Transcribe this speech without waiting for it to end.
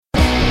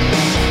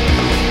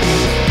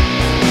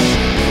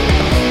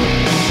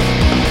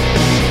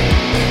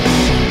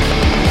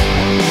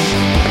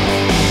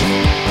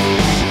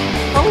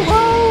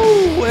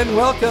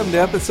welcome to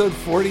episode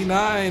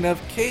 49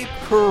 of Cape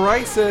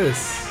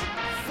Crisis.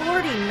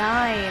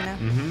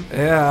 49.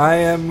 Yeah, I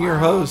am your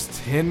host,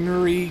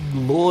 Henry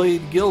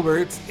Lloyd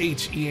Gilbert,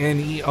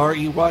 Henereyg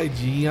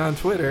on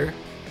Twitter.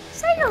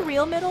 Is that your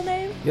real middle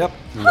name? Yep.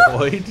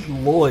 Lloyd?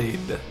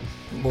 Lloyd.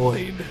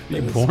 You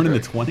That born is in the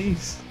correct.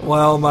 20s?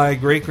 Well, my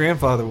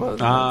great-grandfather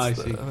was. I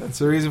That's see. That's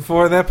the reason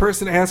for that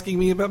person asking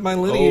me about my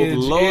lineage.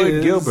 Old Lloyd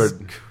is-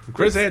 Gilbert.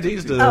 Chris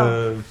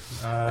Antista.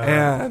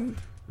 And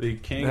the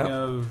king Yep.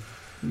 of...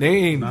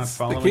 names. Not The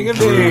following king of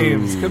through.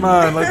 names. Come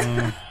on,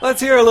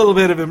 let's hear a little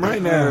bit of him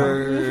right now.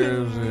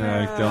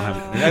 I don't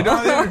have it. I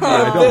don't.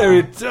 I'm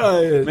very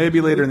tired.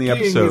 Maybe later in the king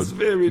episode. is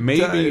very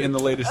Maybe tired. in the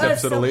latest Oh, it's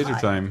episode so of Laser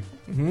hot. Time.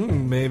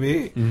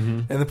 Maybe.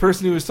 And the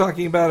person who was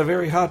talking about a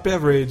very hot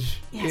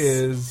beverage Yes.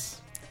 is...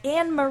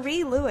 Anne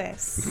Marie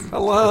Lewis.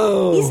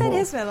 Hello. He said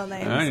his middle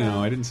name. I so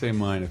know. I didn't say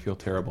mine. I feel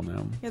terrible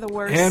now. You're the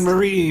worst.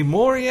 Anne-Marie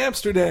Maury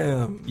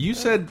Amsterdam. You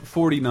said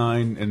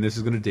 49, and this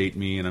is going to date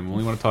me, and I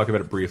only want to talk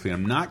about it briefly.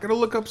 I'm not going to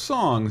look up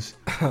songs.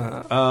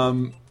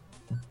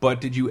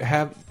 But did you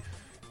have...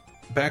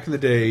 Back in the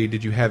day,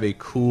 did you have a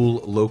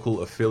cool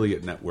local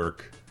affiliate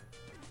network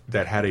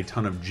that had a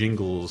ton of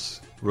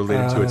jingles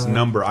related to its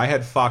number? I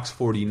had Fox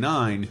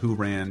 49, who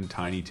ran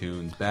Tiny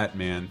Toons,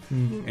 Batman,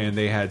 and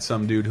they had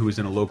some dude who was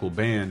in a local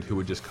band who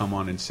would just come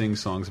on and sing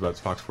songs about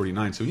Fox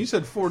 49. So when you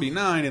said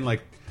 49 and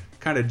like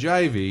kind of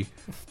jivey,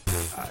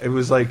 it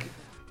was like,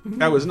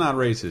 that was not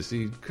racist.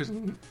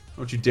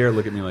 Don't you dare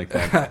look at me like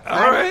that.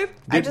 All right.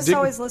 I just did-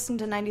 always listened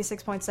to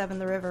 96.7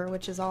 The River,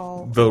 which is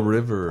all... The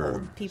River.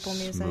 Old people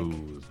music.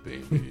 Smooth,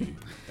 baby.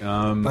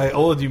 By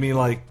old, you mean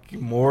like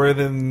more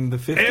than the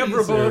 50s?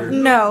 Everybody. or-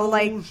 No,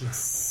 like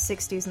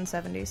 60s and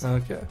 70s.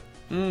 Okay.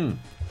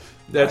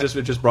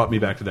 It just brought me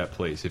back to that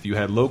place. If you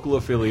had local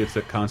affiliates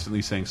that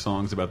constantly sang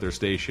songs about their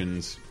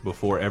stations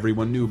before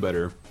everyone knew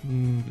better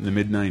in the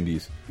mid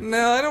 '90s,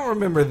 No, I don't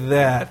remember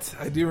that.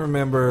 I don't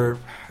remember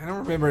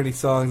any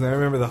songs. I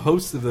remember the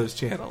hosts of those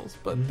channels.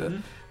 But,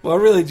 well,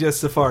 really just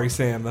Safari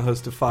Sam, the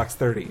host of Fox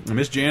 30.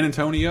 Miss Jan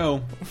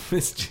Antonio,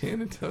 Miss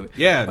Jan and Tony.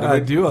 yeah,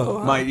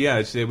 Duo.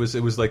 Huh? it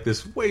was like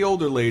this way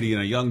older lady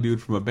and a young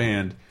dude from a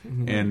band,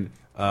 and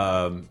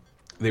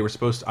they were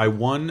supposed to, I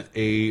won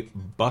a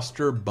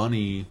Buster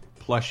Bunny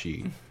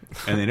plushie,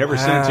 and they never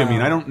sent it to me,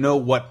 and I don't know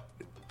what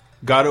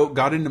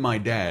got into my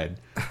dad,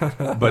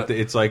 but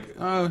it's like,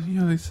 oh,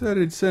 they said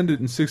I'd send it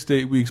in 6 to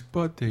 8 weeks,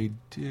 but they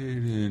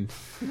didn't.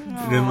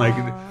 And then like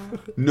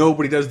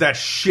nobody does that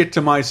shit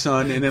to my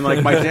son, and then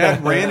like my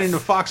dad ran into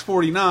Fox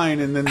 49,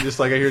 and then just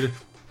like I hear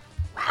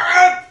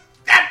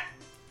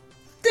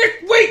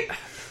wait.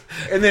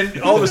 And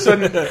then all of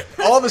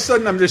a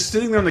sudden, I'm just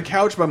sitting there on the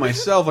couch by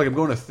myself, like I'm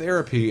going to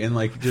therapy, and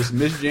like just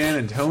Miss Jan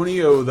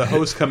Antonio, the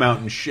host, come out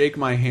and shake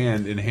my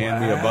hand and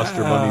hand me a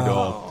Buster Bunny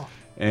doll.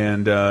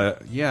 And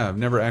yeah, I've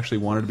never actually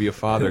wanted to be a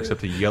father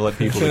except to yell at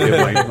people to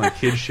give my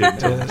kid shit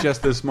until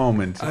just this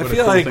moment. I What a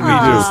feel cool like thing we to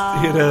do.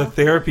 just hit a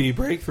therapy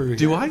breakthrough.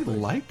 Do here. I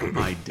like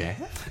my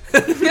dad?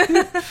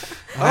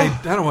 I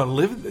don't want to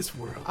live in this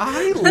world.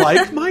 I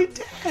like my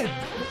dad.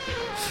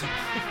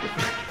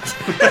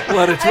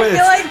 What a I twist.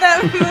 feel like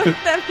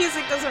that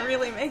music doesn't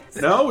really make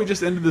sense. No, we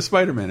just ended the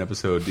Spider-Man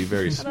episode, the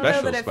very don't know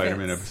special that it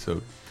Spider-Man fits.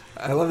 episode.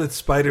 I love that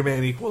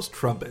Spider-Man equals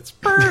trumpets.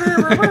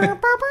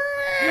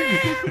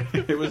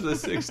 It was the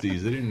 60s.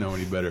 They didn't know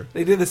any better.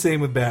 They did the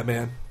same with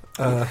Batman.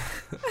 Though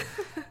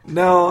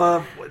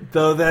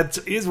that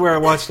is where I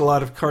watched a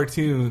lot of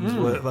cartoons,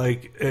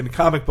 and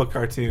comic book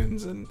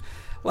cartoons. And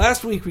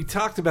last week we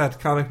talked about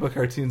comic book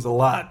cartoons a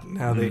lot and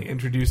how they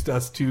introduced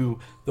us to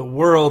the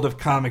world of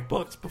comic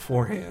books You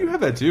beforehand.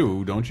 have that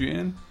too, don't you,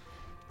 Ann?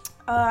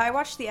 I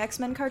watched the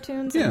X-Men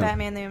cartoons Yeah. and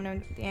Batman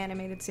the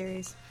Animated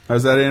Series.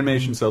 How's that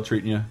animation cell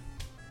treating you?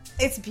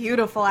 It's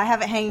beautiful. I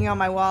have it hanging on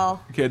my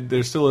wall. Kid,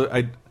 there's still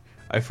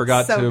I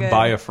forgot So to good.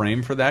 buy a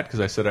frame for that because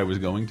I said I was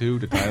going to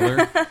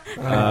Tyler.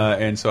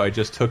 And so I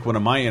just took one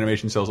of my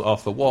animation cells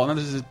off the wall. Now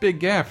there's this big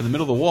gap in the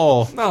middle of the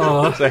wall.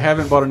 Aw. So I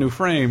haven't bought a new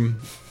frame.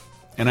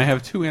 And I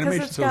have two Because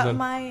animation it's cells. got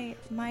my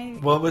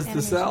What was the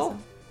animation cell? cell.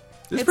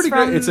 It's pretty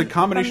great. It's a from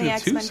combination the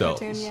of two X-Men cells.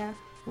 cartoon, yeah.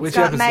 Which It's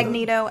got episode?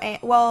 Magneto and...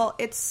 Well,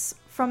 it's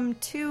from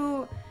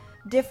two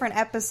different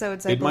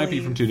episodes, I It might be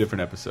believe. from two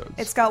different episodes.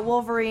 It's got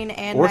Wolverine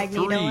and or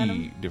Magneto in them.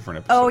 three different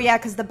episodes. Oh, yeah,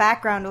 because the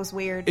background was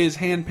weird. Is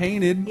hand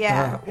painted.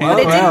 Yeah. Wow. But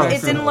it Wow.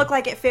 didn't look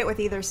like it fit with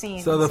either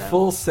scene. So the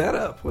full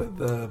setup with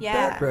the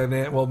Yeah.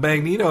 background. Well,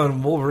 Magneto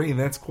and Wolverine,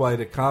 that's quite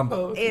a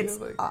combo. It's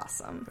Like,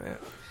 awesome. yeah.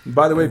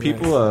 By the way, Very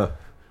people,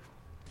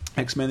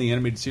 X-Men the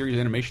Animated Series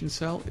animation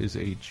cell is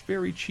a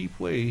very cheap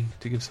way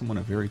to give someone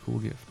a very cool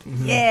gift.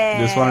 Yeah.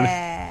 Just wanted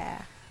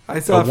I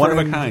saw A one of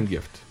a friend- kind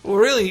gift. Well,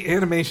 really,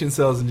 animation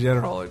cells in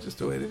general are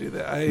just a way to do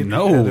that.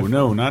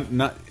 No,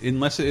 not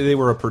unless they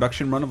were a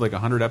production run of like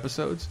 100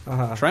 episodes.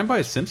 Uh-huh. Try and buy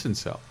a Simpsons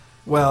cell.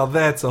 Well,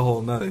 that's a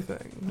whole nother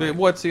thing.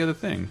 What's the other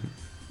thing?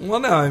 Well,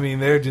 no, I mean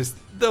they're just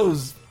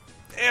those.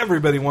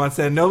 Everybody wants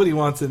that. Nobody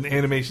wants an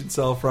animation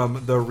cell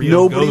from the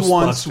real. Nobody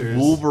wants Ghostbusters.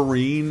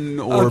 Wolverine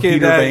or Okay,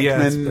 Peter that, Venkman.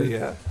 yes, but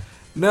yeah.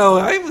 No,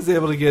 I was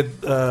able to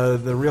get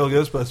the real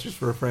Ghostbusters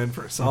for a friend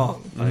for a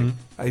song. Like,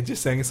 I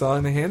just sang a song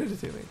and they handed it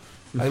to me.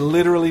 I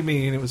literally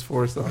mean it was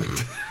 4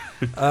 songs.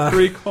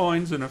 3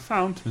 coins in a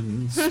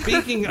fountain.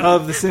 Speaking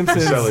of The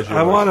Simpsons, Cell is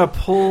I want to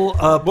pull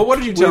up. But what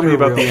did you tell me Twitter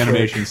about the real quick.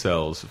 animation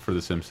cells for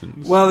The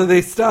Simpsons? Well,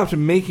 they stopped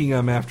making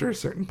them after a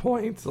certain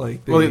point.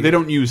 Like, They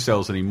don't use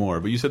cells anymore,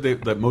 but you said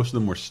that most of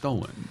them were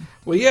stolen.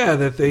 Well, yeah,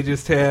 that they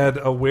just had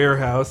a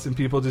warehouse and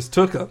people just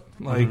took them.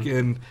 Like,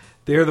 and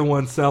they're the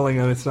ones selling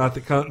them. It's not the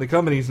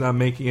company's not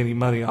making any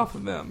money off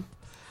of them.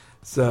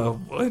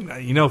 So,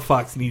 you know,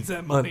 Fox needs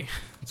that money.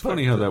 It's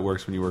funny how that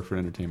works when you work for an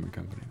entertainment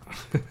company.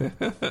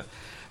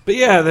 But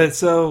yeah,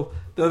 though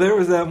there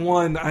was that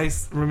one I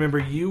remember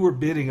you were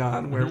bidding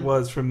on where it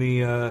was from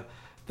the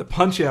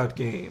Punch Out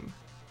game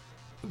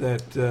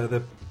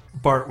that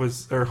Bart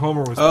was or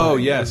Homer was. Oh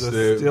playing. yes, It was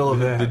a still of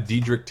the that.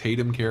 Diedrich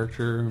Tatum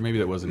character. Maybe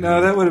that wasn't. No,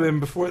 him. that would have been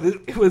before.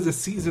 It was a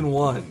season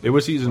 1. It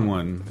was season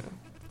 1.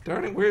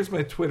 Darn it! Where's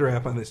my Twitter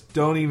app on this?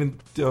 Don't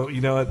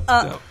you know what?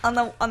 No. On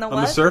the what? On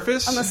the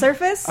surface. On the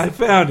surface. I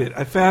found it.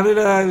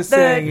 I was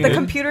saying the it.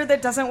 computer that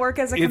doesn't work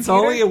as a It's computer.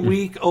 only a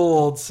week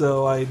old,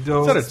 so I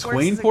don't. Is that a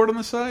Twain is a- port on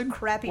the side?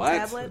 Crappy what?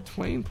 tablet. A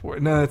Twain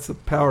port? No, it's a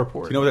power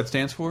port. You know what that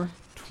stands for?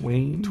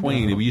 Twain.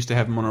 Twain. No. We used to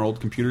have them on our old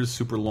computers,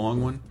 super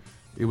long one.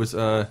 It was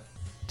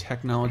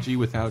technology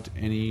without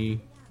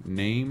any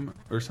name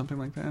or something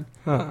like that.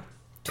 Huh.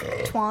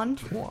 Twan.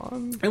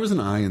 Twan. There was an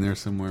I in there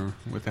somewhere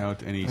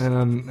without any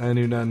I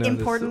do not know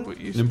Important. this. What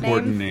you should-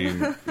 important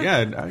name.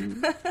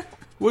 Yeah,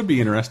 would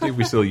be interesting if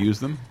we still use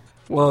them.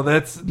 Well,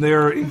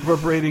 they're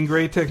incorporating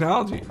great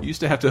technology. You used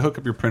to have to hook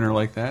up your printer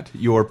like that.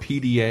 Your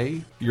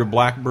PDA, your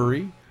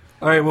BlackBerry.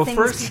 All right. Well, Things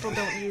first, people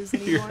don't use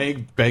You're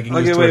anymore. begging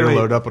Okay, his wait, Twitter wait. to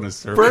load up on his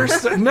server.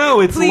 no,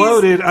 it's Please,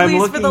 loaded. I'm please,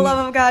 looking for the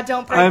love of God,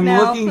 don't break I'm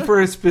now. looking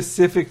for a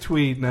specific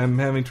tweet, and I'm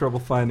having trouble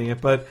finding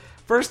it. But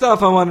first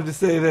off, I wanted to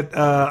say that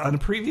on a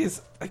previous,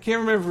 I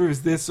can't remember if it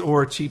was this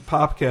or Cheap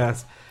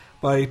Popcast,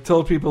 but I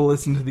told people to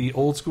listen to the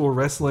Old School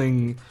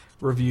Wrestling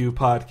Review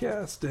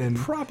podcast, and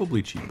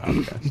Probably cheap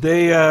podcast.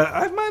 they,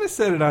 I might have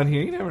said it on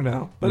here. You never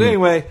know. But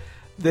anyway,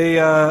 they,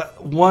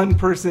 one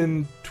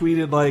person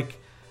tweeted like,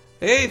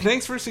 "Hey,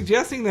 thanks for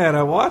suggesting that.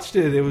 I watched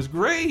it. It was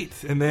great."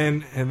 And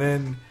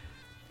then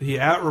he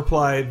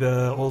out-replied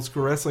the Old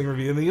School Wrestling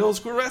Review, and the Old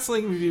School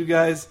Wrestling Review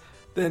guys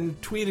then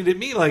tweeted at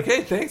me like,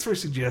 "Hey, thanks for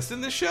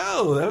suggesting the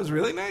show. That was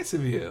really nice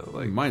of you."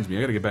 Like, Reminds me,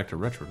 I got to get back to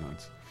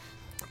Retronauts.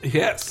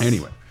 yes.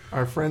 Anyway.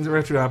 Our friends at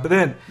Retrodot. But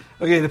then,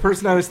 okay, the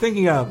person I was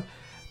thinking of,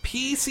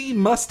 PC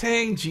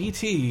Mustang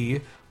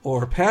GT,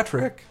 or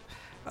Patrick,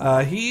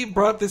 he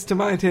brought this to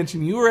my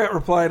attention. You were at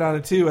Replied on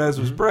it too, as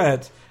was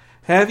Brett.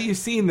 Have you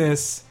seen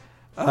this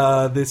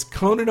this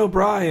Conan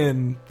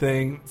O'Brien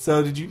thing?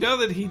 So did you know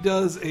that he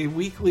does a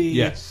weekly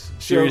Yes.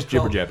 show Serious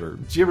called Jibber Jabber.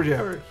 Jibber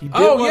Jabber. He did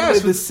Oh, one yes,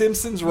 with the with-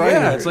 Simpsons writers.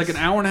 Yeah, it's like an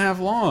hour and a half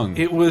long.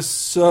 It was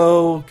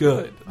so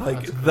good,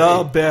 like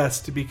the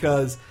best,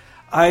 because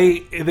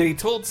they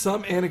told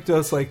some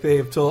anecdotes like they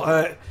have told.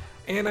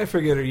 And I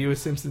forget, are you a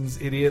Simpsons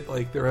idiot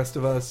like the rest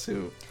of us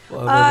who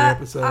love every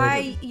episode?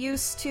 I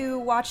used to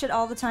watch it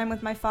all the time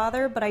with my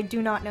father, but I do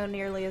not know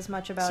nearly as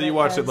much about it. So you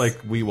watched as... it like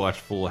we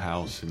watched Full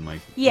House and like,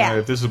 Yeah.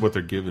 if this is what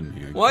they're giving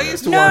me. Well, I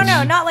used to No, watch.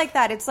 no, not like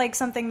that. It's like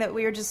something that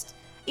we are just...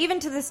 Even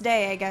to this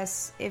day, I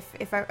guess,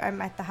 if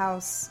I'm at the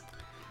house,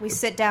 we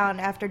sit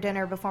down after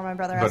dinner before my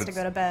brother But has to it's-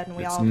 go to bed, and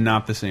we It's all...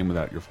 not the same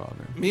without your father.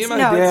 Me and my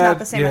No, dad. it's not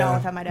the same at yeah, all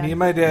without my dad. Me and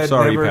my dad.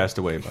 Sorry never, he passed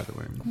away, by the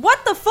way. What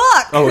the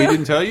fuck? Oh, he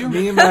didn't tell you?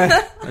 Me and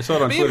my I saw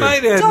it on me Twitter. and my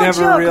dad Don't never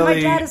joke, really. my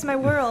dad is my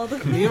world.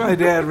 Me and my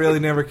dad really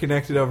never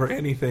connected over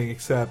anything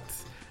except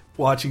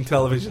watching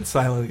television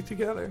silently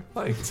together.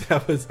 Like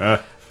that was,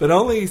 but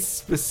only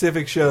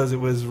specific shows. It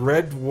was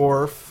Red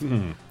Dwarf,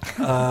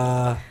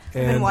 I've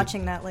been and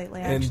watching that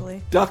lately, and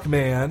actually.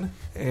 Duckman,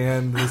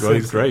 and the Well,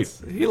 he's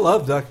Simpsons. He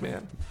loved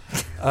Duckman.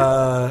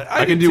 I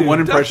can did do too. one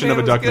impression of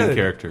a was Duckman good.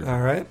 character.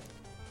 All right,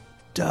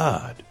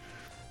 Dad.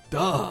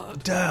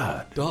 Dad,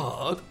 Dad.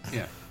 Dad.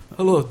 Yeah.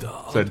 Hello,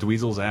 Dad. Is that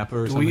Dweezil Zappa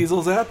or something?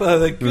 Dweezil Zappa,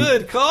 the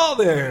good call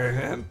there.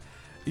 And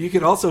you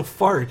could also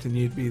fart, and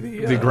you'd be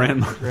the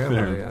grandmother.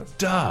 grandmother, there. yes.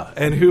 Dad.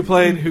 And who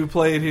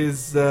played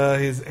his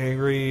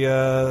angry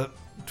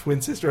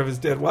twin sister of his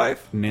dead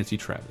wife? Nancy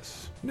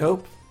Travis.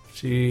 Nope,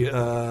 she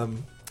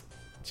Jen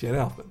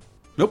Elfman.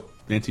 Nope.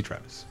 Nancy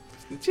Travis.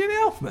 Jen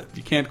Elfman.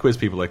 You can't quiz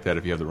people like that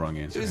if you have the wrong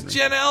answer. It was Henry.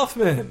 Jen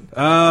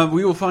Elfman.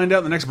 We will find out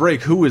in the next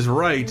break who is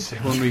right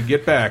when we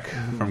get back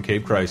from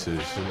Cape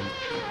Crisis.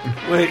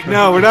 Wait,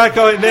 no, we're not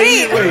going.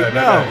 Wait,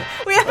 no.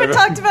 We haven't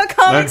talked about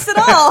comics at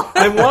all.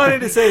 I wanted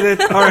to say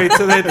that. All right,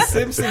 so that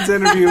Simpsons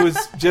interview was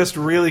just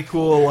really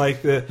cool.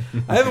 Like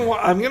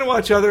I'm going to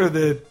watch other of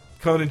the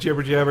Conan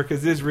Jibber Jabber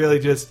because this is really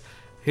just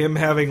him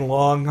having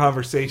long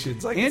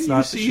conversations. Like And it's you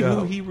not see the show.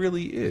 who he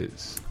really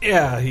is.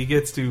 Yeah, he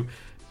gets to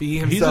be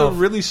He's himself. a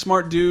really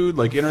smart dude,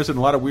 like interested in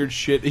a lot of weird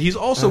shit. He's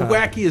also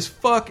wacky as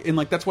fuck, and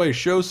like that's why his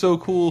show's so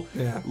cool.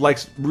 Yeah.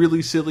 Likes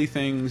really silly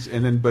things,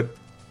 and then but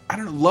I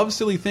don't know, loves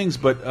silly things,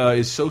 but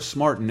is so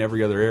smart in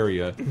every other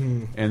area.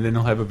 And then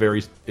he'll have a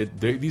very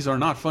these are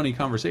not funny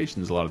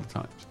conversations a lot of the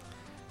times.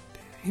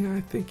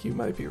 I think you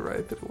might be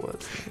right that it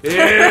was.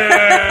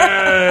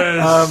 Yes!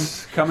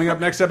 Coming up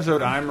next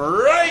episode, I'm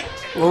right!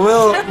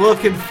 Well, we'll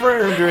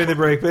confirm during the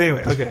break. But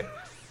anyway, okay.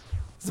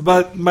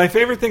 But my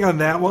favorite thing on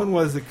that one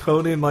was that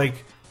Conan,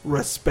 like,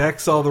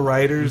 respects all the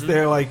writers.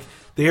 They're like,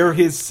 they're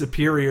his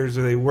superiors,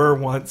 or they were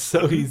once.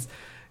 So he's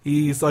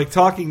like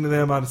talking to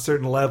them on a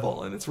certain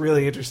level, and it's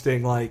really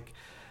interesting. Like,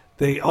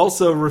 they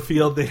also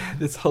revealed they had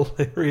this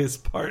hilarious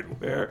part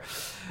where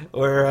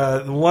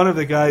one of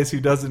the guys who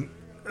doesn't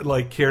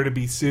like care to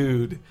be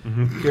sued,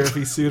 care if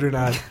he's sued or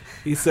not,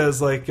 he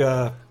says like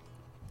they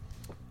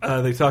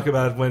talk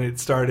about when it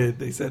started.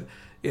 They said,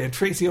 yeah,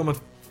 Tracy Ullman,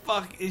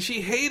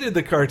 she hated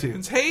the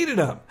cartoons, hated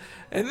them.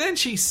 And then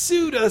she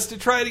sued us to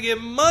try to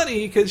get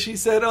money because she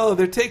said, oh,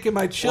 they're taking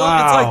my children.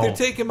 Wow. It's like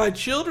they're taking my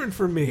children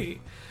from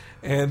me.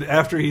 And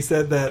after he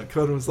said that,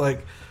 Conan was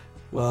like,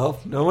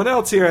 well, no one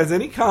else here has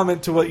any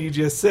comment to what you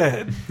just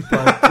said.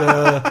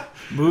 But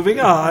moving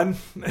on.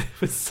 It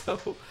was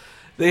so...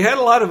 They had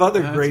a lot of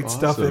other great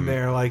stuff in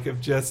there, like of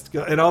just...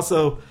 And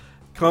also,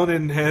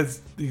 Conan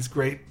has these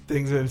great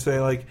things in him say,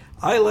 like,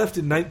 I left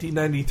in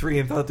 1993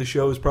 and thought the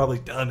show was probably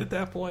done at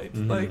that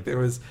point. Like, there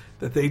was...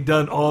 That they'd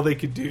done all they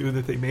could do,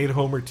 that they made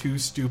Homer too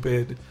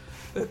stupid,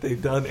 that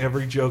they've done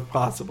every joke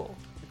possible.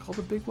 They called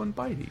the big one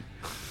Bitey.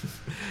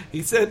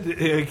 He said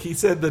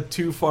the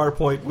too far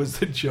point was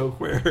the joke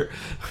where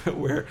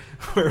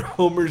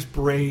Homer's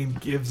brain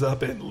gives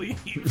up and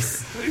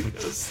leaves.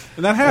 Goes,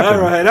 And that happened.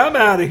 all right, I'm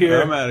out of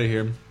here. I'm out of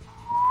here.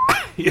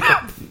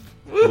 Yeah.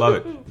 Love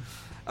it.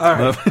 All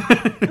right.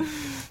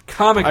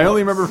 Comic I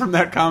only books. remember from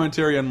that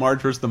commentary on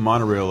Marge vs. the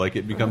Monorail, like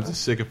it becomes a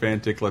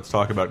sycophantic let's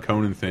talk about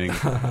Conan thing.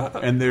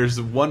 And there's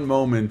one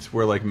moment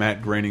where like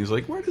Matt Groening's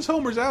like, where does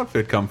Homer's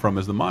outfit come from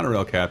as the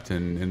monorail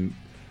captain? And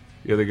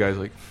the other guy's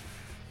like,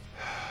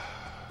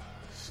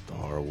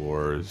 Star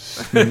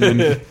Wars. And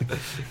then,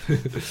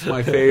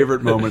 my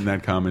favorite moment in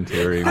that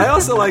commentary. I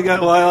also like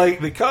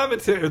the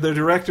commentator, the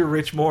director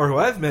Rich Moore, who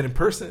I've met in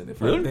person.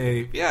 If I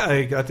may, yeah,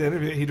 I got to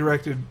interview. He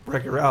directed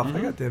Wreck-It Ralph.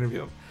 I got to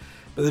interview him.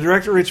 But the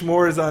director Rich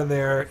Moore is on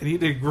there, and he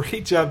did a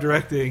great job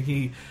directing.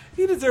 He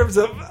deserves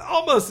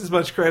almost as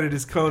much credit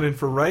as Conan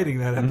for writing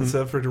that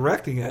episode, for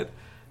directing it.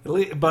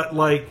 But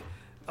like,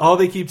 all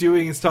they keep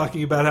doing is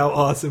talking about how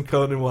awesome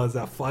Conan was,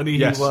 how funny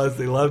he was.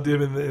 They loved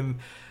him, and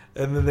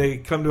then they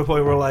come to a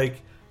point where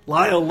like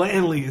Lyle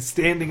Lanley is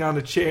standing on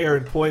a chair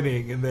and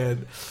pointing, and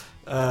then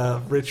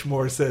Rich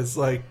Moore says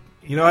like,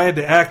 I had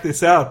to act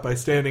this out by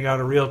standing on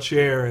a real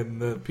chair,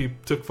 and the people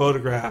took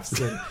photographs,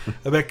 and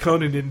I bet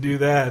Conan didn't do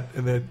that,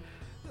 and then.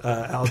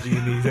 Algie,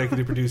 the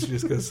executive producer,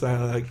 just goes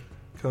silent. Like,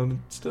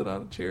 Conan stood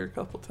on a chair a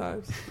couple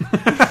times,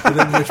 and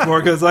then Rich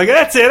Moore goes like,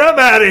 "That's it, I'm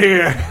out of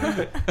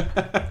here."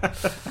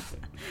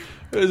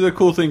 It was a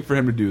cool thing for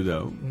him to do,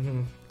 though.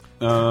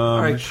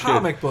 All right,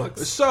 comic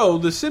books. So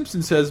The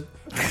Simpsons says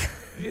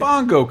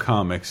Bongo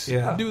Comics.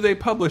 Yeah. Do they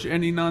publish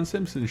any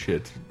non-Simpson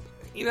shit?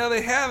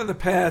 They have in the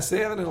past. They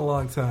haven't in a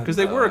long time. Because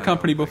they were a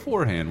company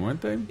beforehand,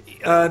 weren't they?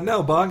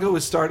 No, Bongo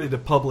was started to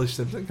publish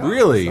Simpson comics.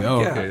 Really? Like,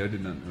 okay. Yeah. I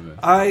did not know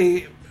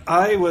that.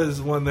 I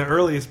was one of the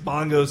earliest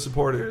Bongo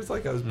supporters.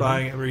 Like, I was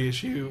buying every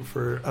issue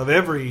of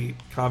every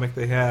comic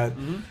they had,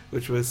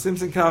 which was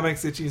Simpson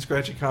Comics, Itchy and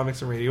Scratchy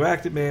Comics, and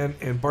Radioactive Man,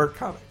 and Bart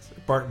Comics.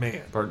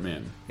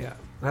 Bartman. Yeah.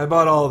 And I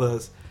bought all of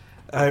those.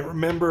 I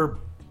remember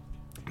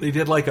they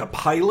did like a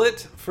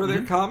pilot for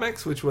their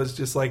comics, which was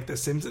just like the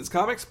Simpsons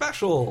comic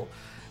special.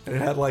 And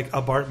it had like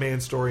a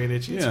Bartman story and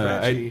Itchy and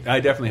Scratchy. I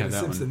definitely had and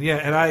that Simpson. one. Yeah,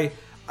 and I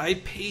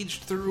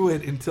paged through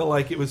it until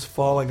like it was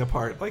falling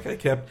apart. Like I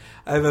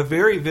have a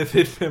very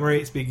vivid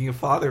memory. Speaking of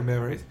father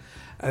memories,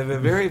 I have a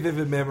very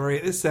vivid memory.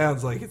 This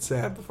sounds like it's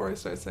sad before I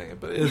start saying it,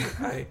 but it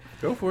isn't.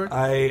 Go for it.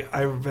 I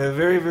have a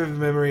very vivid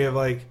memory of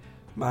like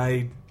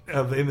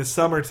in the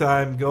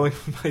summertime going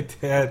with my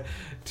dad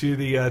to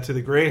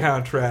the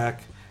Greyhound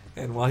track,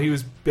 and while he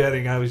was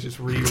betting, I was just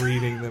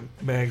rereading the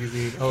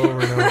magazine over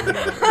and over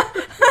again.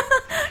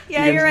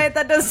 Yeah, you're right.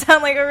 That does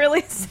sound like a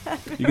really sad.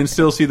 You can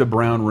still see the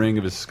brown ring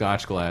of his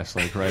Scotch glass,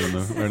 like right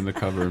on the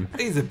cover.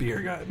 He's a beer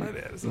guy. My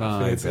dad is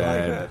not My fancy like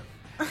bad.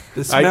 that.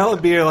 The smell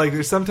of beer, like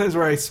there's sometimes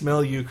where I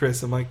smell you,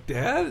 Chris. I'm like,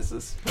 Dad, is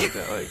this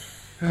like?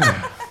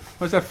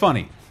 Why's that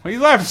funny? Why are you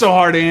laughing so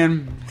hard,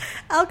 Ann?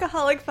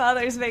 Alcoholic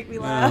fathers make me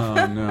laugh.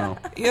 Oh no.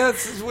 Yeah,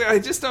 it's weird. I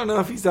just don't know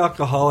if he's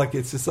alcoholic.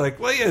 It's just like,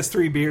 well, he has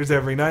 3 beers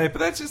every night, but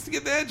that's just to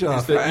get the edge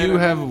off. Is that right? you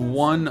have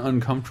one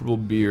uncomfortable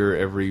beer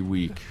every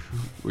week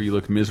where you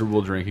look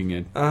miserable drinking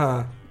it?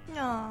 Aww.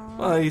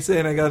 Well, are you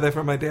saying I got that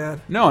from my dad?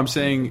 No, I'm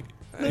saying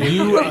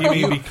You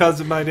mean because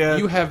of my dad?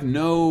 you have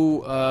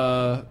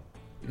no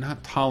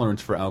not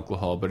tolerance for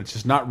alcohol, but it's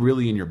just not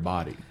really in your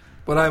body.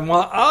 But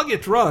I'll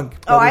get drunk.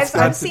 Oh, but it's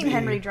I've not to seen be-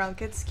 Henry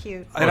drunk. It's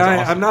cute. And Oh,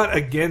 that's awesome. I'm not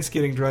against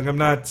getting drunk. I'm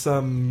not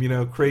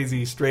some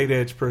crazy straight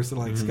edge person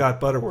like Scott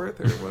Butterworth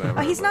or whatever.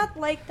 Oh, he's but not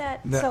like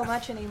that No. so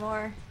much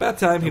anymore. About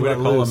time he Way to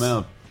went call loose. him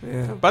out.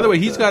 Yeah. By the way,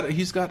 but,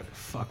 he's got.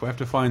 Fuck, I have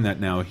to find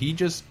that now. He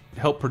just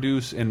helped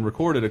produce and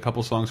recorded a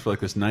couple songs for like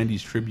this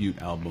 '90s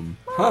tribute album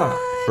Huh.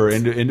 for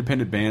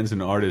independent bands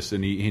and artists.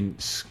 And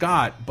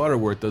Scott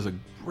Butterworth does a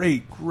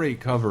great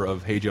cover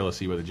of "Hey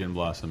Jealousy" by the Gin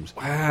Blossoms.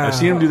 Wow. I've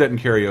seen him do that in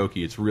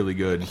karaoke. It's really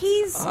good.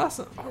 He's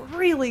Awesome. a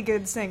really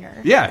good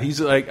singer. Yeah, he's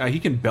like he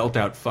can belt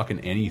out fucking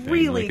anything.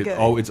 Really like,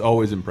 good. It's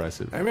always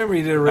impressive. I remember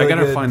he did a really I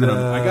gotta good, find that.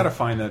 I gotta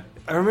find that.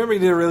 I remember he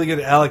did a really good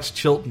Alex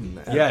Chilton.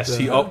 At, Yes,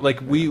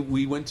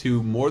 we went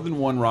to more than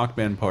one Rock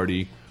Band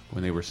party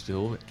when they were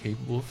still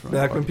capable of throwing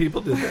back when parties.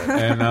 people did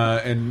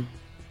that. and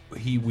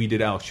we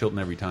did Alex Chilton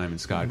every time, and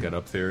Scott got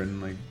up there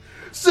and like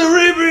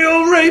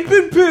cerebral rape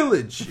and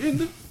pillage in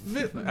the.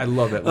 I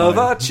love that line. Of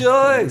our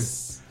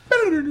choice.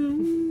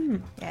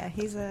 Yeah,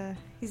 he's a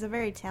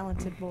very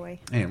talented boy.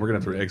 Man, we're gonna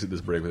have to exit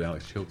this break with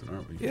Alex Chilton,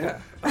 aren't we? Yeah.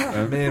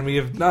 Man, we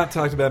have not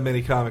talked about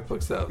many comic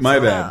books, though. My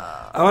So, bad.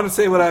 I want to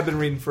say what I've been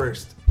reading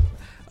first.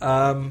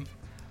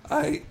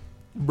 I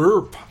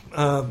burp.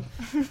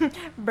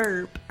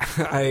 Burp.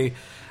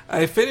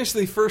 I finished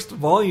the first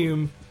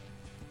volume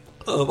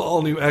of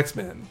All New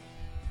X-Men.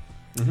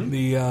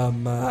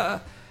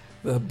 The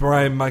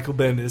Brian Michael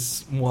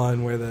Bendis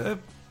one where the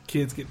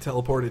kids get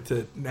teleported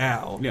to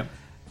now. Yeah,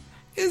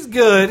 It's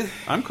good.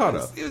 I'm caught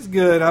up. It was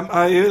good.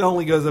 It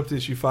only goes up to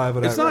issue 5.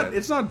 But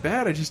It's not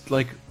bad. I just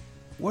like,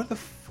 where the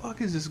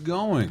fuck is this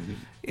going?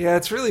 Yeah,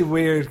 it's really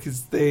weird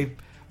because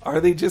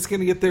are they just going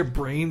to get their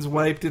brains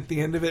wiped at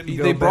the end of it and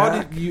go They back?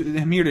 brought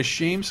him here to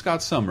shame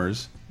Scott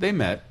Summers. They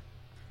met,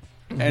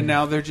 and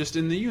now they're just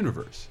in the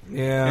universe.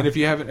 Yeah. And if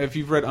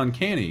you've read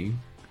Uncanny,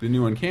 the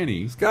new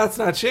Uncanny, Scott's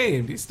not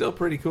shamed. He's still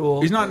pretty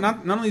cool. he's not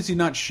only is he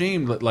not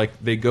shamed, but like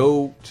they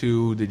go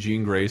to the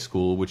Jean Grey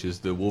school, which is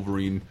the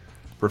Wolverine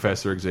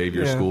Professor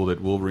Xavier Yeah. school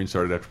that Wolverine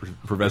started after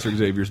Professor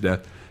Xavier's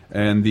death.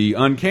 And the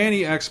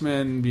Uncanny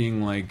X-Men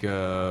being like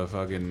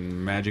fucking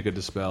Magica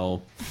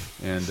Dispel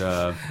and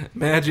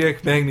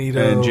Magic, Magneto.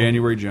 and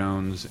January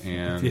Jones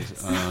and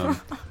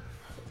Yes.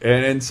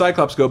 and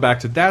Cyclops go back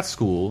to that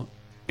school,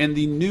 and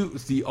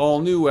the all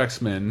new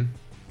X-Men,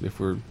 if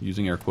we're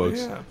using air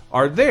quotes, Yeah.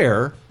 are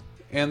there,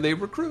 and they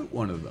recruit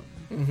one of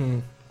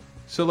them.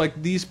 So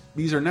like these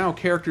are now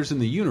characters in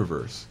the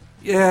universe,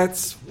 Yeah,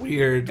 it's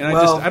weird. and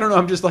well, I don't know.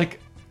 I'm just like,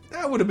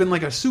 that would have been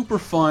like a super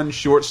fun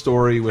short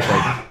story with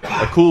like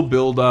a cool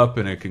build up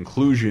and a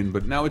conclusion.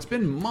 But now it's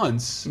been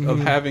months of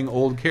having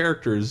old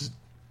characters.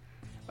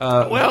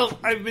 well,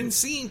 I've been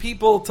seeing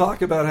people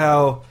talk about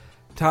how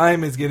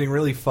time is getting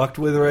really fucked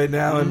with right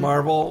now in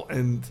Marvel,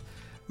 and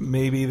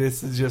maybe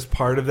this is just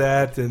part of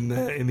that. And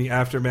in the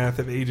aftermath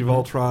of Age of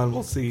Ultron,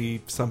 we'll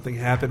see something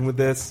happen with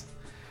this.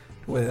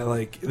 Where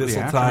like this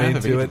The will tie aftermath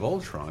of into Age it. of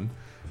Ultron.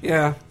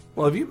 Yeah.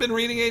 Well, have you been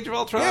reading Age of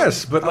Ultron?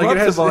 Yes, but I'm like up it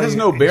to has volume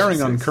no issue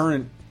bearing on 6.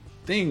 current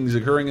things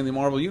occurring in the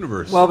Marvel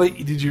universe. Well, but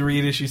did you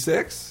read issue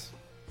 6?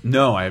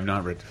 no, I have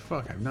not read.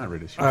 Fuck, I have not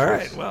read it. All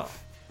right. Well,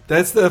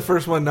 that's the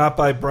first one, not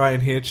by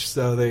Brian Hitch.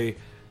 So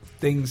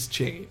things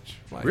change.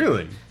 Like,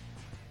 really?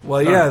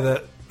 Well, yeah.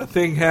 The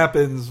thing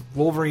happens.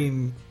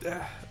 Wolverine.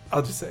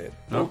 I'll just say it.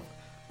 No.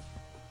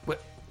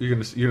 What? You're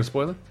gonna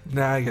spoil it?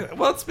 Nah.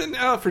 Well, it's been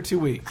out for 2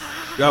 weeks.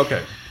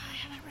 Okay.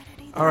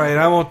 All right.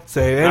 I won't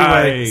say it. There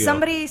Anyway. you go.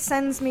 Somebody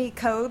sends me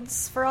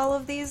codes for all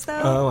of these,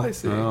 though. Oh, I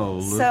see.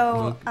 Oh,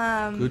 So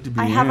good to be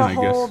I have in, a I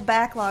whole guess.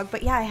 backlog,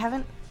 but yeah, I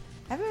haven't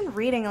been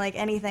reading like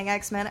anything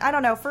X-Men. I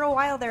don't know. For a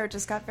while there, it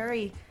just got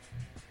very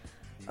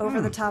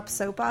over the top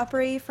soap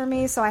opera for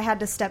me, so I had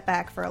to step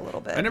back for a little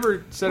bit. I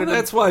never said Well, it.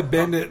 that's why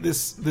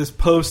this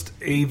post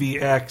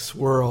AVX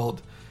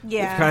world,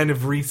 Yeah. it kind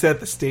of reset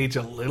the stage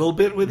a little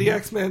bit with the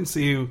X-Men, so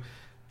you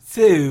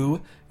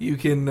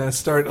can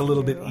start a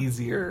little bit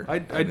easier. I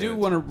do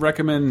want to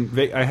recommend.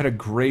 I had a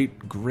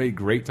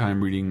great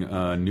time reading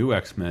New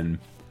X-Men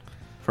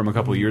from a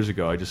couple of years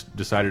ago. I just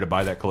decided to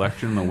buy that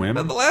collection on a whim.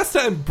 But the last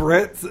time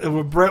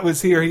when Brett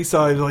was here, he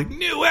saw it like,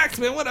 New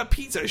X-Men, what a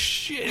piece of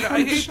shit.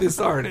 I hate this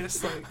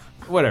artist. Like,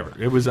 Whatever.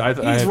 It was.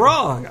 he's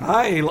wrong.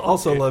 I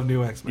also love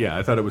New X-Men. Yeah,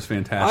 I thought it was I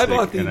fantastic.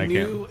 bought the and I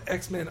New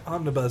X-Men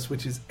Omnibus,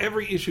 which is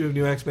every issue of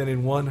New X-Men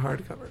in one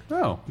hardcover.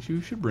 Oh,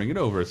 you should bring it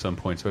over at some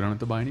point so I don't have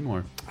to buy any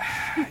more.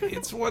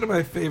 It's one of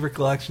my favorite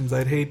collections.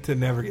 I'd hate to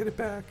never get it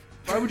back.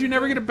 Why would you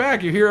never get it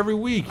back? You're here every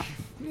week.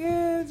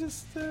 Yeah,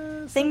 just...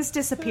 Things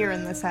disappear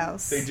in this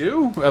house. They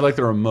do? I like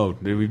the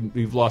remote.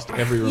 We've lost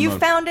every remote. You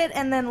found it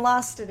and then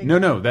lost it again.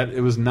 No, that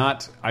it was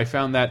not. I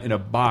found that in a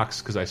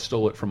box because I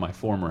stole it from my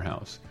former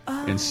house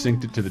and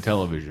synced it to the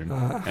television,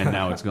 and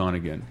now it's gone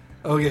again.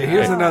 Okay,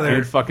 here's another...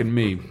 Ain't fucking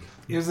me.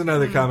 Here's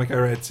another comic I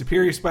read.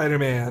 Superior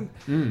Spider-Man.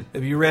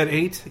 Have you read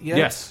 8 yet?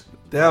 Yes.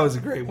 That was a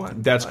great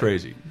one. That's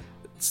crazy.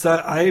 So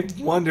I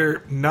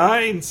wonder,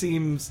 9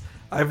 seems...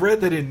 I've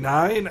read that in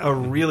 9, a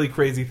really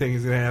crazy thing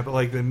is going to happen.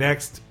 Like, the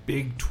next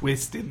big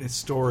twist in this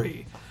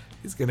story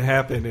is going to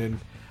happen. And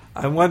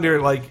I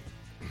wonder, like,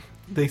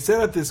 they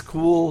set up this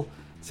cool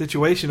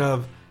situation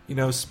of,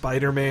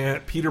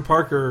 Spider-Man, Peter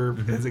Parker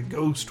as a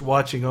ghost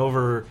watching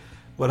over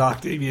what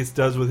Octavius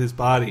does with his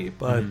body.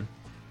 But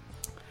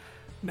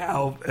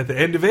now, at the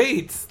end of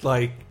 8,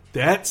 like,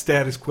 that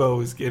status quo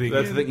is getting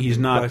That's the thing.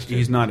 in question.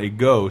 He's not a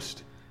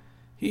ghost.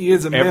 he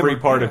is a every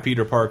member, part yeah. of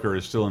Peter Parker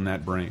is still in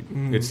that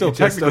brain. It's still It just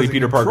technically doesn't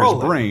Peter Parker's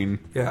control it. brain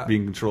Yeah.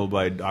 being controlled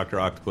by Dr.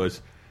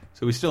 Octopus.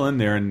 So he's still in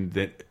there, and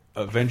that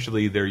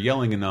eventually they're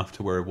yelling enough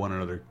to where one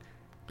another,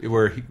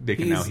 they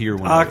can now hear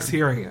one Ox another.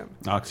 hearing him.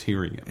 Ox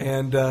hearing him.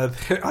 And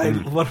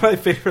one of my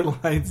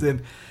favorite lines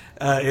in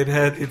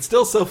it's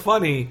still so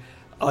funny.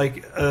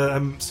 Like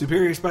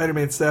Superior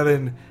Spider-Man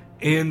 7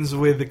 ends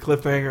with the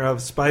cliffhanger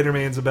of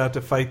Spider-Man's about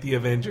to fight the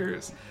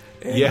Avengers.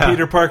 And Yeah.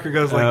 Peter Parker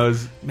goes like,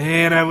 was-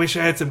 "Man, I wish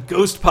I had some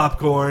ghost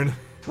popcorn."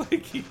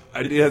 Like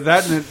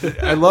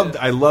I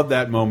love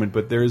that moment,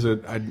 but there's I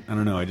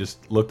don't know. I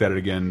just looked at it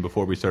again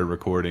before we started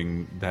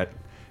recording. That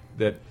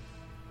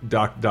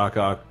Doc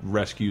Ock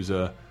rescues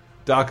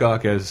Doc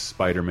Ock as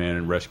Spider-Man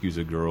and rescues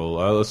a girl,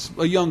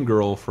 a young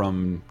girl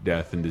from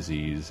death and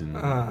disease, and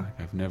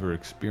I've never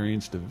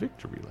experienced a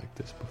victory like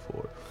this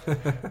before.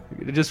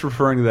 Just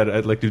referring to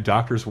that, like, do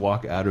doctors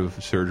walk out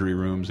of surgery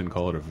rooms and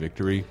call it a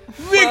victory?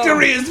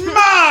 Victory is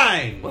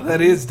mine. well,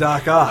 that is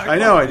Doc Ock. I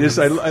know.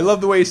 I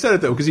love the way he said it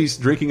though, because he's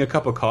drinking a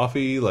cup of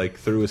coffee like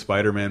through a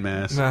Spider-Man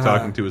mask,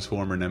 talking to his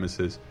former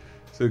nemesis.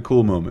 It's a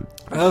cool moment.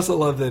 I also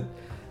love that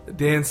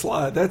Dan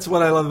Slott. That's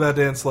what I love about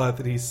Dan Slott.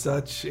 That he's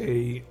such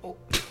a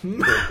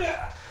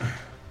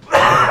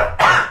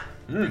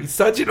he's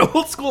such an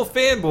old school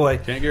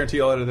fanboy. Can't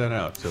guarantee I'll edit that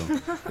out. So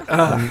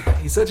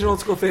He's such an old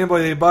school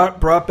fanboy. They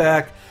brought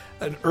back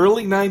an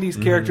early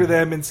 '90s character that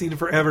hadn't been seen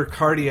forever,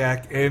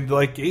 Cardiac, and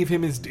like gave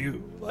him his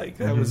due. Like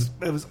that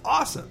was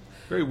awesome.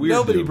 Very weird.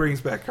 Nobody dude.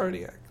 brings back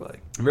Cardiac.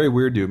 Like Very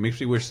weird, dude. Makes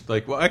me wish.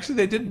 Like, well, actually,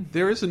 they did.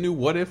 There is a new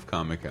What If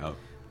comic out,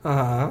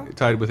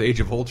 tied with Age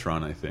of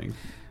Ultron, I think.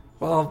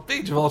 well,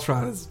 Age of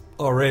Ultron is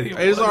already It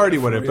is already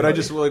What If, but I really.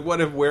 just like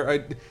What If.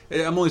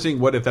 I'm only saying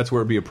What If. That's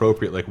where it'd be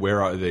appropriate. Like,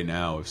 where are they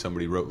now? If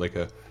somebody wrote like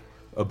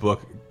a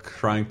book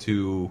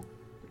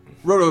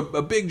wrote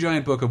a big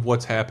giant book of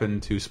what's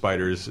happened to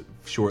Spider's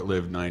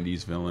short-lived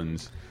 '90s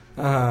villains,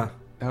 that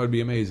would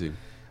be amazing.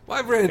 Well,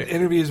 I've read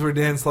interviews where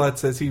Dan Slott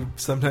says he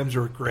sometimes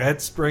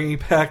regrets bringing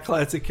back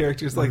classic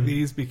characters like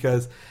these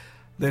because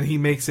then he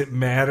makes it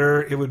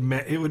matter.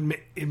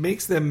 It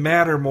makes them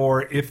matter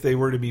more if they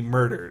were to be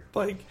murdered.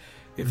 Like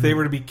if they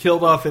were to be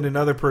killed off in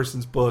another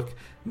person's book,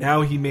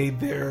 now he made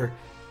their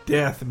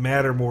death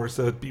matter more,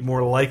 so it'd be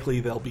more likely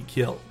they'll be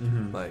killed.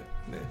 Like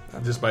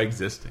Just by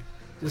existing.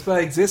 just by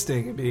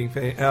existing and being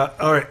famous.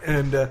 All right,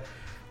 and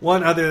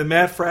one other,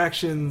 Matt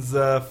Fraction's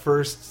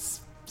first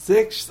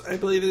I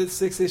believe it is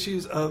 6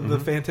 issues of the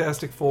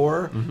Fantastic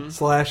Four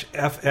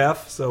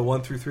 /FF, so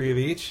 1 through 3 of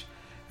each,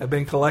 have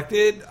been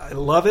collected. I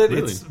love it.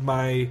 Really? It's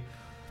my,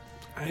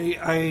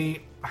 I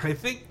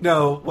think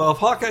no. Well, if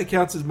Hawkeye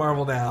counts as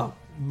Marvel now,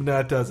 no,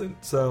 it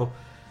doesn't. So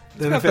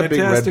then got the big red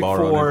Fantastic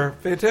bar on Four.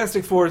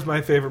 Fantastic Four is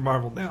my favorite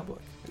Marvel Now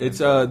book.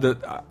 It's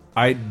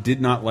I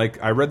did not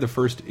like. I read the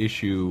first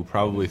issue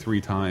probably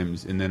 3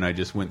 times, and then I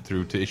just went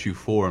through to issue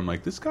 4. I'm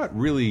like, this got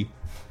really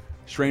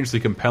strangely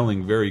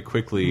compelling very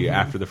quickly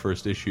after the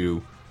first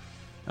issue.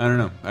 I don't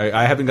know.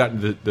 I haven't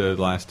gotten the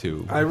last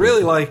 2. I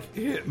really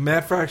like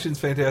Matt Fraction's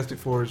Fantastic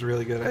Four is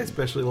really good. I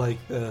especially like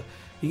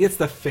he gets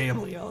the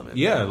family element.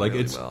 Yeah, down like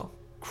really it's well.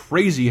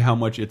 crazy how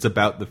much it's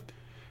about the.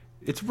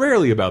 It's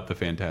rarely about the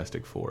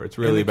Fantastic Four. It's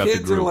really And about the the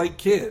kids group. are like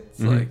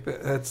kids. Like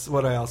that's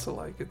what I also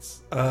like.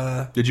 It's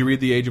Did you read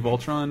the Age of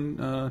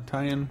Ultron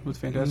tie-in with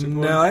Fantastic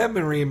Four? no, I haven't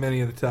been reading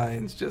many of the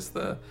tie-ins. Just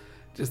the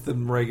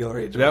regular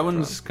Age. of That Ultron.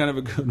 one's kind of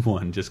a good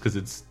one, just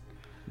because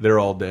they're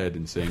all dead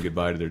and saying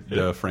goodbye to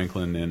their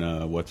Franklin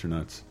and what's her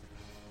nuts.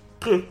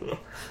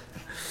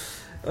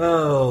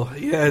 Oh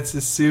yeah, it's a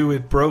Sue.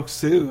 It broke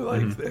Sue.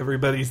 Like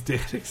everybody's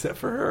dead except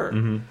for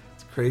her.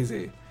 It's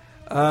crazy.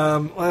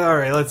 Well, all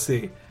right, let's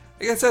see.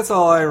 I guess that's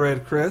all I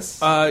read,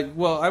 Chris.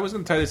 Well, I was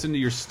going to tie this into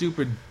your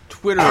stupid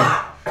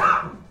Twitter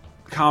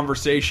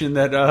conversation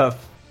that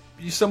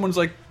someone's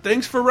like,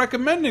 "Thanks for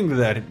recommending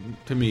that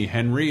to me,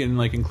 Henry," and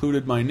like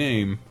included my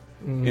name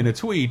in a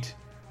tweet.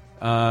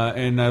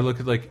 And I look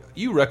at like,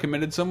 you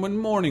recommended someone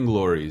Morning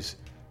Glories,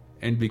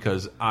 and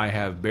because I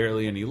have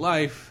barely any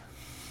life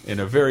in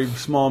a very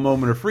small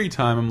moment of free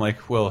time, I'm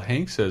like, well,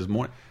 Hank says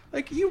more.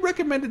 Like, you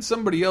recommended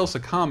somebody else a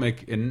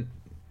comic, and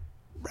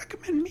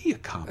recommend me a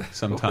comic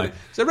sometime.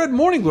 So I read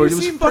Morning Glories.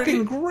 It was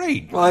fucking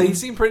great. Well, you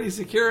seem pretty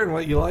secure in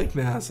what you like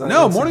now. So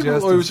No, Morning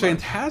Glory was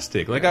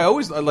fantastic. Like I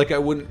always,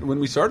 when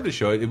we started the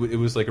show, it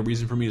was like a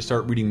reason for me to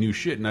start reading new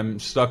shit, and I'm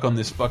stuck on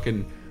this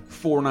fucking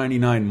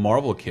 $4.99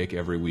 Marvel kick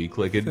every week.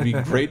 Like it'd be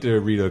great to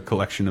read a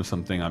collection of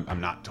something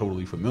I'm not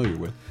totally familiar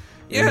with.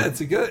 Yeah,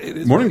 it's a good. It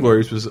is Morning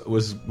really Glories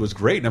was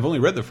great, and I've only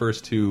read the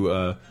first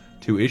two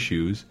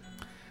issues,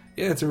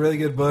 yeah, it's a really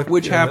good book.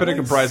 which yeah, happen to it's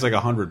comprise like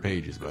 100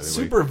 pages. By the way,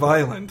 super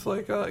violent.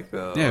 Like I like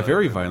the yeah,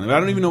 very violent. I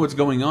don't even know what's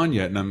going on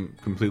yet, and I'm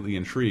completely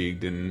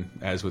intrigued. And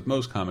as with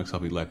most comics, I'll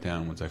be let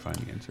down once I find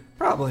the answer.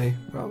 Probably.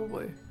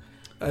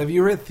 Have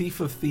you read Thief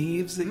of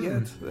Thieves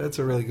yet? That's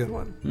a really good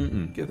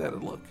one. Give that a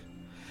look.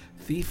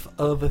 Thief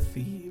of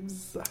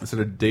Thieves. Is it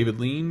a David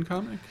Lean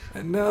comic?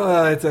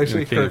 No, it's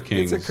actually King of Kirk.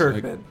 Kings. It's a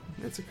Kirkman.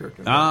 It's a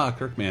Kirkman. Ah,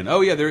 Kirkman.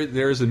 Oh yeah,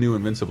 there is a new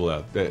Invincible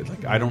out.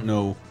 Like I don't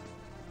know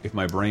if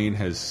my brain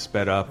has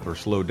sped up or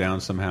slowed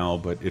down somehow,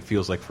 but it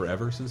feels like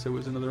forever since there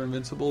was another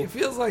Invincible. It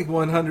feels like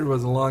 100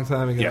 was a long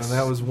time ago, Yes. and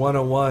that was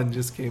 101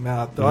 just came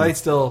out.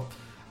 Though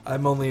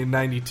I'm only in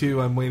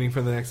 92. I'm waiting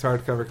for the next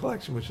hardcover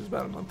collection, which is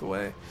about a month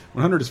away.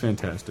 100 is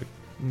fantastic.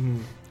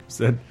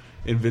 Said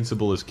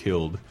Invincible is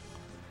killed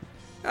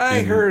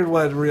I heard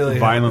what really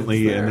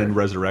violently happens and there. then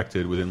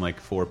resurrected within like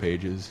 4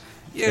 pages.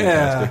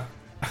 Yeah.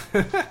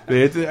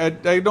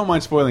 I don't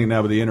mind spoiling it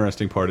now, but the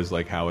interesting part is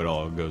like how it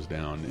all goes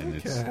down, and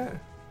it's Okay.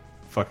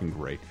 fucking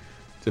great.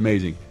 It's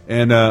amazing.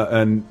 And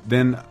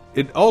then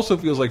it also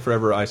feels like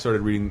forever. I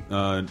started reading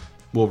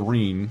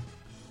Wolverine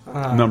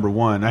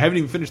 #1. I haven't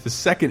even finished the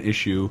second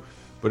issue,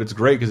 but it's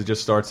great because it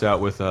just starts out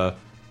with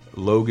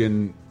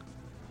Logan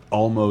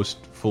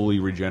almost fully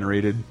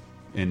regenerated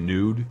and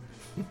nude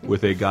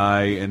with a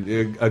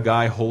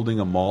guy holding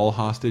a mall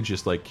hostage,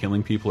 just like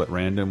killing people at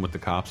random with the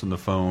cops on the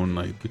phone,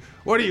 like,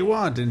 what do you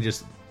want? And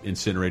just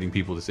incinerating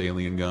people with this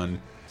alien gun.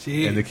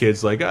 Jeez. And the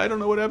kid's like, I don't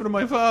know what happened to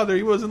my father.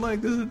 He wasn't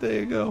like this a day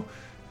ago.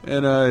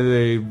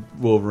 And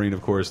Wolverine,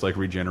 of course, like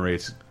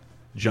regenerates,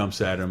 jumps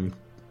at him,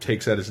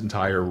 takes out his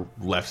entire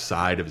left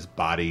side of his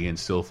body, and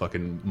still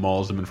fucking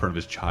mauls him in front of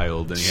his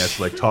child. And he has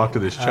to like talk to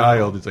this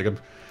child. It's like, I'm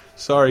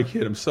sorry,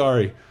 kid. I'm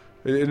sorry.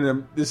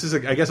 And, this is,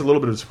 I guess, a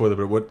little bit of a spoiler,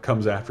 but what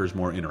comes after is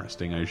more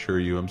interesting. I assure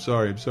you. I'm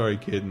sorry,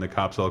 kid. And the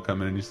cops all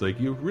come in, and he's like,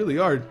 you really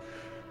are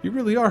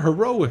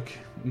heroic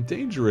and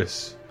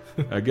dangerous.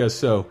 I guess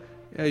so.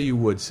 Yeah, you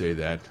would say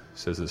that,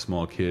 says the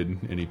small kid,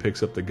 and he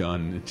picks up the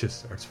gun and just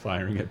starts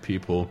firing at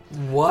people.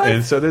 What?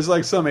 And so there's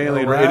like some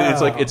alien. Oh, wow.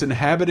 It's like it's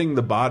inhabiting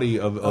the body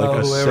of like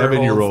a whoever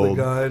 7-year-old. holds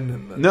the gun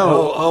and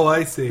No. Oh,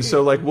 I see.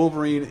 So like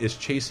Wolverine is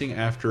chasing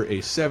after a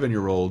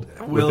 7-year-old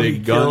with Will a he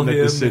kill gun that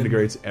him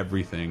disintegrates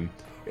everything.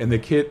 And the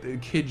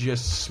kid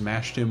just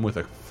smashed him with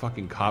a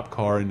fucking cop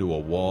car into a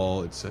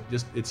wall. It's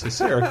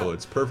hysterical.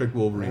 It's perfect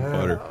Wolverine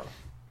fodder.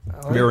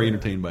 Very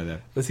entertained by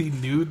that. Was he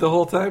nude the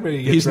whole time? Or did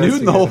he get He's dressed nude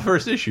in the whole again?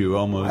 first issue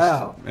almost.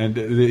 Wow. And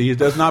he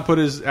does not put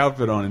his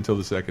outfit on until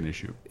the second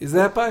issue. Is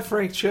that by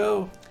Frank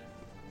Cho?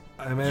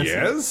 I'm asking.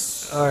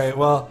 Yes. All right.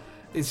 Well,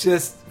 it's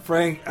just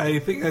Frank. I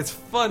think that's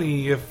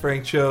funny if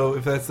Frank Cho,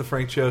 if that's the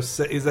Frank Cho.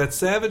 Is that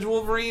Savage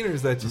Wolverine or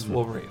is that just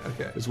Wolverine?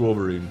 Okay. It's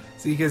Wolverine.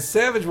 See, because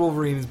Savage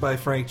Wolverine is by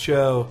Frank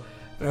Cho,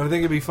 and I would think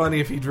it'd be funny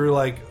if he drew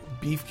like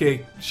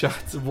beefcake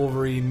shots of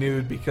Wolverine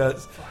nude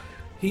because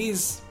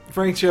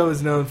Frank Cho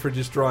is known for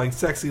just drawing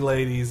sexy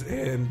ladies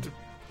and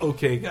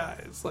okay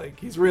guys. Like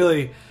he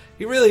really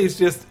is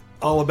just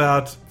all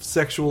about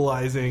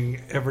sexualizing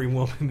every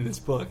woman in his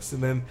books,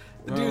 and then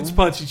the dudes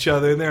punch each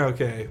other and they're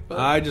okay. But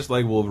I just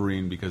like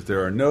Wolverine because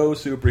there are no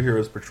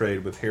superheroes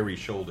portrayed with hairy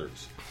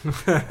shoulders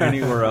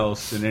anywhere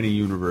else in any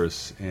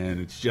universe, and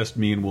it's just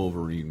me and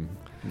Wolverine.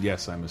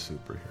 Yes, I'm a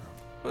superhero.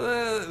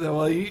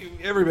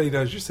 everybody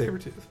knows you're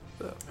Sabretooth.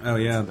 So. Oh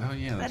yeah,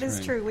 That is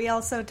right. true. We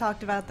also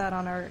talked about that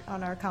on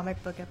our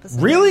comic book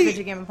episode. Really?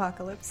 Video Game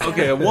Apocalypse. Yeah.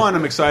 Okay, one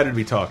I'm excited to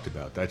be talked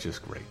about. That's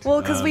just great. Well,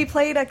 because we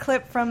played a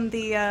clip from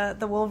the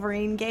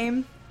Wolverine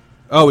game,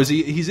 Oh, is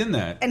he? He's in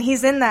that. and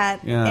he's in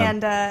that, Yeah.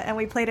 and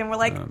we played, and we're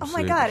like, oh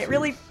my god,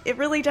 Sabretooth. it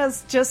really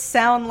does just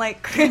sound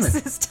like Chris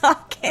is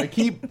talking. I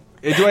keep.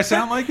 Do I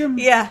sound like him?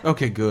 Yeah.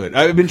 Okay, good.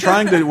 I've been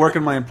trying to work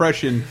on my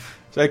impression.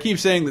 So I keep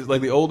saying that, like,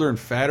 the older and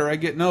fatter I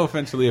get. No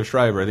offense to Liev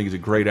Schreiber, I think he's a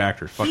great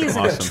actor. Fucking He's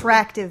an awesome.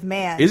 attractive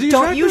man. Is he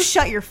Don't you attractive?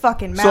 shut your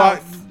fucking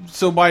mouth.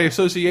 So by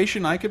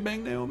association, I could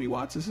bang Naomi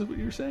Watts. Is this what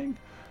you're saying?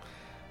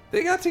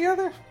 They got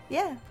together?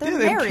 Yeah, they're Yeah,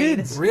 they have married.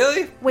 kids.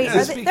 Really? Wait,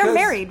 Yes, they're because-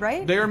 married,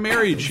 right? They are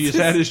married. She has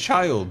had his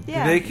child.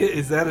 Yeah.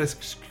 Is that a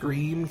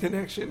Scream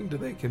connection? Do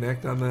they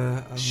connect on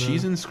the?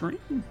 She's in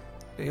Scream.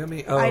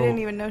 Naomi? I didn't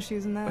even know she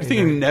was in that. I'm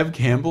thinking Nev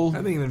Campbell.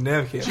 I'm thinking of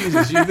Nev Campbell.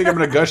 Jesus, you think I'm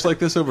going to gush like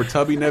this over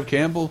tubby Nev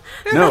Campbell?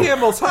 Nev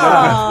Campbell's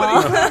hot. What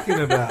are you talking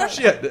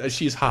about?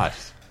 She's hot.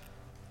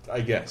 I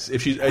guess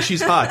if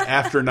she's hot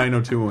after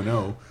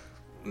 90210.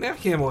 Nev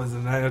Campbell was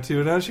in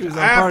 90210. She was on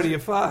After- Party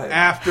of Five.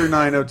 After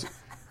 902,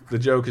 the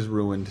joke is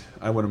ruined.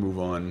 I want to move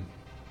on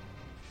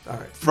All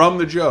right. from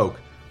the joke,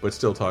 but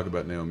still talk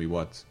about Naomi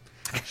Watts.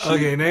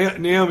 Okay,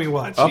 Naomi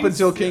Watts. Up She's-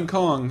 until King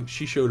Kong,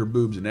 she showed her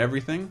boobs and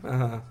everything.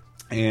 Uh-huh.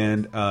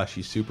 And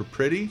she's super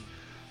pretty,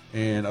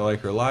 and I like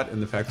her a lot. And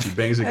the fact she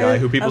bangs a guy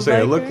who people say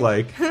I look her.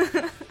 like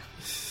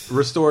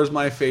restores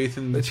my faith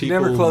in But she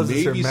people never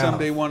closes her maybe mouth,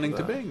 someday wanting to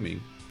though. bang me.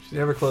 She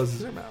never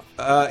closes her mouth.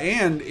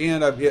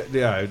 And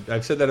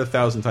I've said that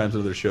 1,000 times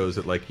on other shows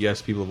that, like,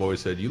 yes, people have always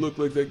said you look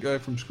like that guy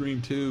from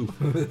Scream 2.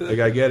 Like,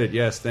 I get it,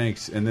 yes,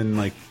 thanks. And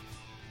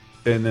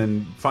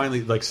then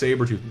finally, like,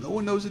 Sabretooth, no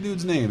one knows the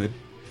dude's name. It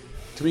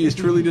to me is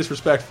truly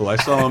disrespectful. I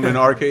saw him in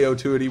RKO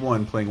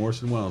 281 playing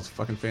Orson Welles.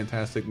 Fucking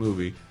fantastic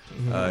movie.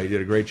 He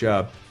did a great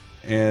job,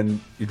 and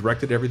he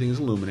directed Everything Is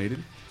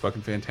Illuminated.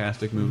 Fucking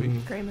fantastic movie.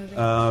 Great movie.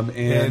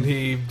 And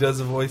he does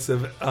a voice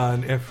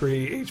on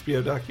every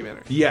HBO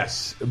documentary.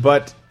 Yes,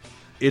 but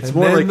it's And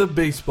more then like the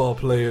baseball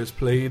players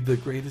played the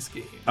greatest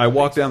game. I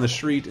walk down the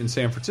street in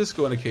San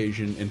Francisco on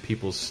occasion, and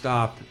people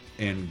stop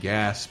and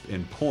gasp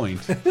and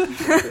point.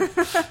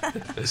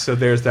 So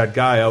there's that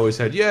guy I always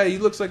had. Yeah, he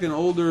looks like an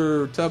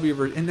older, tubby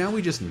version, and now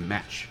we just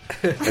match.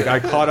 Like I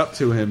caught up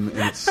to him, and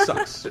it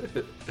sucks.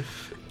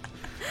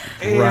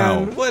 And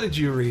Wow. what did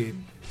you read?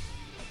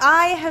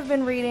 I have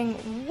been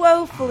reading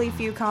woefully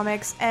few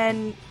comics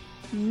and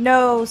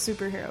no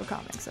superhero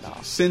comics at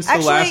all. Since the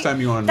last time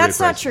you were on That's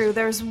Ray not Price. true.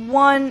 There's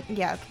one,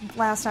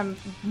 last time,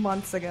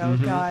 months ago.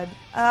 Mm-hmm. God.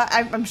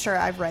 I'm sure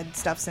I've read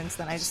stuff since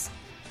then. Whose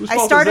I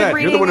fault started is that?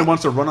 reading. You're the one who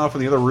wants to run off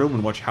in the other room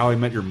and watch How I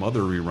Met Your Mother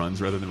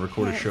reruns rather than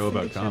record a Yeah, show it's a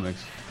about good show.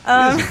 comics.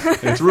 It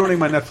isn't. And it's ruining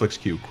my Netflix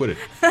queue. Quit it.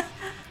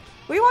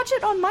 We watch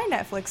it on my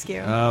Netflix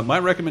queue. My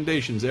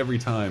recommendations every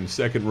time,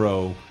 second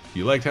row.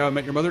 You liked How I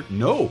Met Your Mother?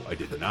 No, I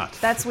did not.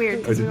 That's weird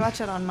because I we didn't.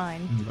 watch it on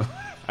mine.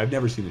 I've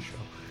never seen the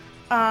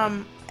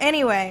show.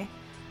 Anyway,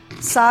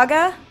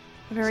 Saga.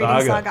 I've been reading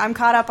Saga. Saga. I'm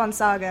caught up on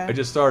Saga. I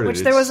just started.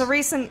 Which there was a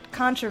recent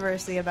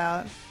controversy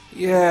about.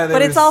 Yeah,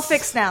 But it's all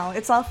fixed now.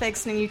 It's all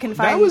fixed, and you can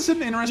find. That was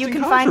an interesting You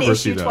can find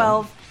controversy, issue though.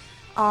 12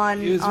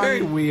 on. It was on,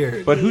 very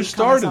weird. But who the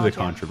started the Comixology.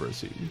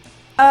 controversy?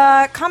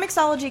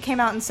 Comixology came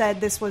out and said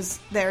this was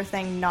their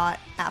thing, not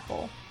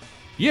Apple.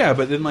 Yeah,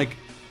 but then like,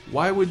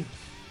 why would?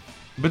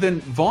 But then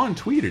Vaughn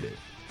tweeted it.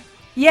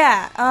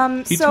 Yeah.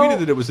 He so tweeted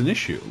that it was an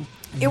issue.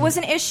 it was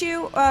an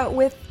issue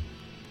with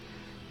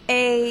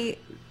a.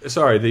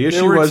 Sorry, the issue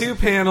there were was two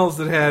panels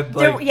that had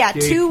There, like yeah,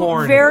 gay two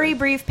porn in very it.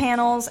 brief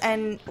panels,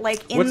 and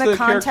like in what's the the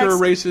context. character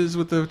races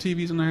with the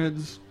TVs on their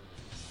heads?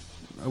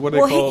 What are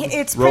Well, they called?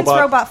 it's Prince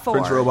Robot 4.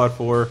 Prince Robot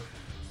 4,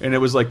 and it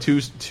was like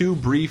two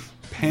brief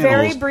panels.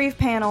 Very brief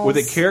panels with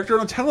a character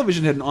on a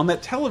television head, and on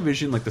that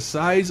television, like the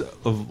size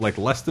of like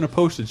less than a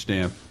postage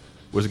stamp,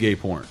 was gay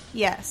porn.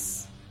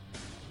 Yes,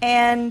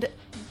 and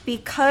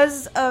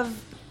because of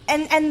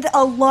and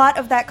a lot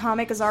of that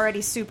comic is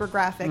already super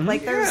graphic.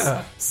 Like there's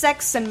Yeah.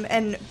 sex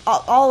and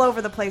all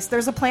over the place.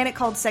 There's a planet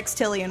called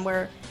Sextillion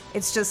where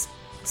it's just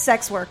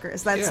sex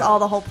workers. That's Yeah. all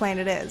the whole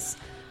planet is.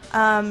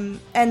 And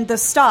the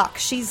Stalk,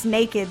 she's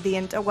naked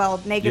naked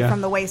Yeah.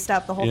 from the waist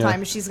up the whole Yeah.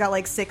 time. She's got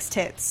like 6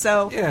 tits.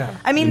 So Yeah.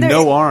 I mean,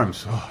 No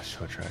arms. Oh,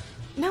 so attractive.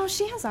 no,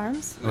 she has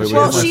arms. Wait,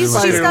 Well, wait, she's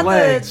wait, wait. got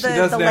Legs. She the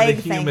doesn't have the leg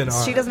human things.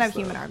 She arms, doesn't have though.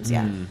 human arms.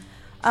 Yeah.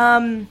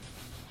 Hmm.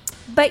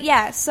 But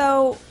yeah,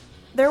 so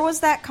there was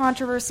that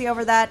controversy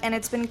over that, and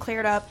it's been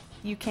cleared up.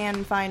 You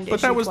can find.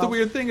 But that was the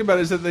weird thing about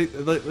it, is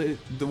that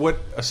what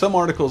some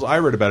articles I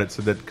read about it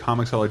said that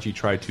Comixology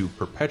tried to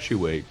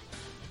perpetuate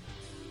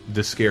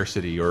the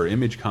scarcity or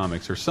Image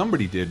Comics, or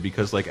somebody did,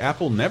 because like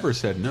Apple never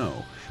said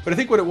no. But I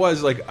think what it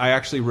was, like, I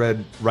actually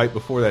read right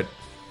before that,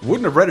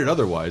 wouldn't have read it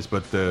otherwise,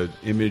 but the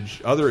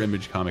other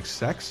Image Comics,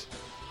 Sex.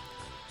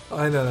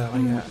 I know that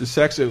one. Yeah. The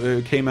Sex,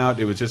 it came out,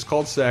 it was just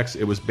called Sex.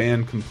 It was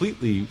banned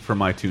completely from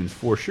iTunes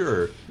for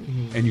sure,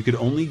 and you could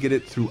only get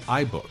it through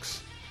iBooks,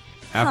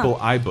 Apple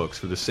iBooks,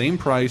 for the same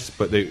price,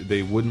 but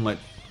they wouldn't let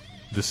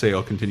the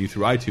sale continue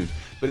through iTunes.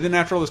 But then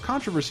after all this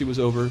controversy was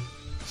over,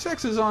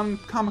 Sex is on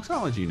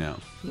Comixology now,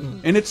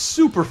 and it's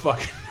super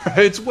fucking.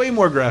 It's way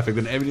more graphic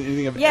than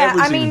anything I've ever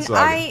I seen in mean,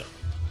 Saga.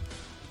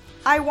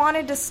 I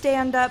wanted to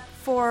stand up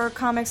for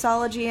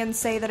Comixology and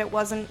say that it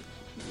wasn't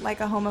like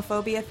a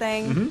homophobia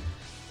thing.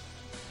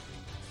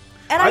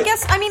 And I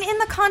guess, I mean, in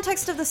the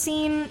context of the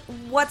scene,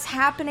 what's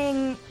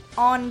happening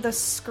on the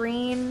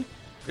screen.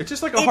 It's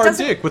just like a it hard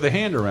doesn't- dick with a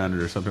hand around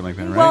it or something like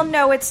that, right? Well,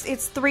 no, it's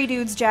 3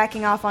 dudes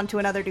jacking off onto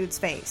another dude's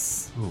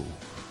face. Ooh.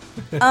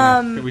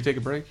 Can we take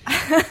a break?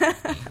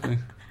 I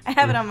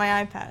have it on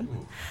my iPad.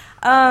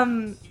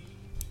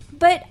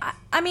 But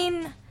I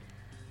mean,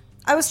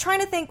 I was trying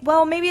to think.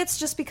 Well, maybe it's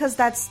just because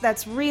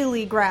that's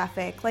really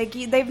graphic. Like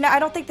I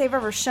don't think they've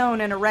ever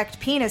shown an erect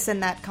penis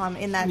in that Yeah,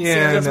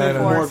 series no, no,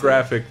 before. More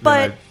graphic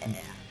But- than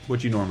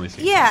what you normally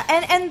see. Yeah,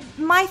 and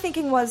my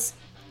thinking was,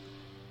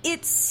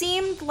 it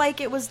seemed like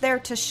it was there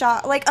to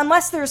shock. Like,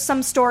 unless there's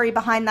some story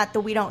behind that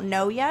we don't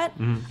know yet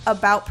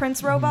about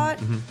Prince Robot,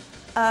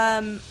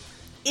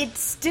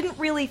 it didn't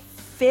really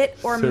fit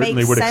or Certainly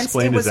make would sense.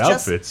 explain It was his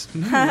just outfits.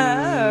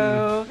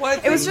 oh, Well, I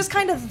it was think- just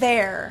kind of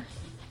there,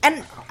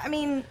 and I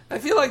mean, I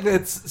feel like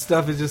that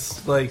stuff is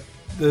just like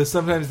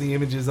sometimes the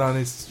images on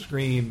his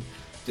screen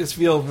just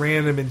feel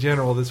random in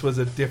general. This was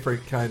a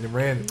different kind of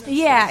random.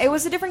 yeah, it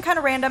was a different kind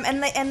of random,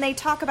 and they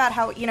talk about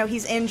how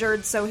he's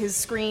injured, so his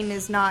screen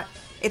is not.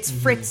 It's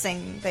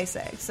fritzing, they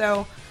say.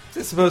 So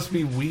It's supposed to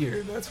be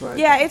weird. That's why.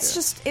 yeah, it's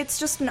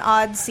just an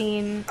odd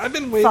scene. I've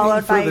been waiting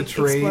followed for by the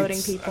exploding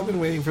trades. people. I've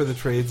been waiting for the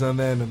trades on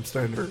that, and I'm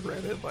starting to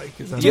regret it. Like,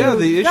 'cause I'm, Yeah, Dude,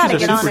 the you issues gotta are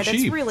get on super it.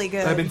 It's cheap. really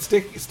good. I've been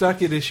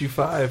stuck at issue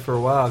 5 for a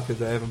while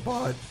because I haven't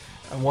bought.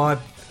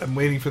 I'm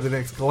waiting for the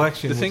next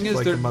collection. The thing which is,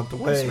 like they're- a month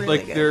It's away. really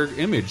Like good. their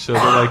image, so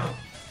they're like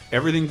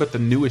everything but the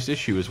newest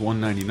issue is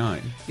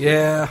 $1.99.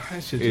 Yeah, I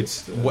should.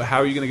 It's just, how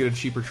are you going to get a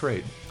cheaper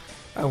trade?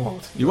 I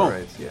won't. You You're won't.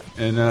 Right,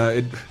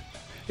 yeah.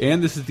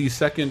 And this is the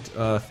second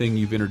thing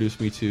you've introduced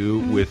me to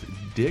with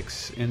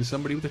dicks and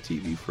somebody with a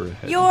TV for a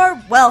head.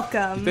 You're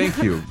welcome.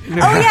 Thank you. Oh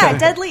yeah,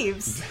 Dead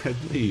Leaves. Dead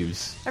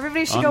Leaves.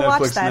 Everybody should On go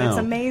watch Netflix that. It's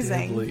now.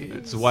 amazing. Deadly.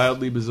 It's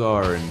wildly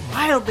bizarre, and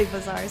Wildly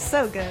bizarre.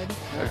 So good.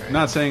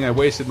 not saying I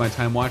wasted my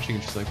time watching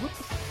it. Just like, what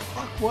the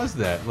fuck was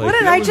that? Like, What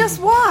did I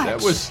just watch?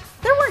 That was.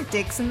 There weren't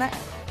dicks in that.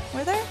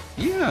 Were there?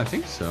 Yeah, I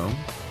think so.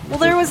 Well,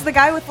 there was the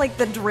guy with like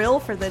the drill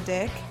for the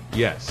dick.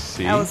 Yes.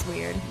 See, That was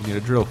weird. You need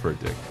a drill for a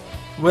dick.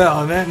 Well,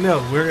 on that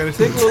note, we're going to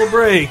take a little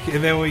break,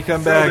 and then when we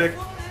come back,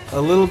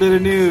 a little bit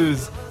of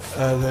news.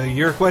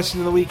 Your question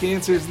of the week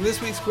answers, and this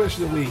week's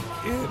question of the week.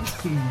 And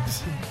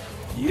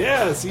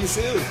yeah, see you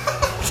soon.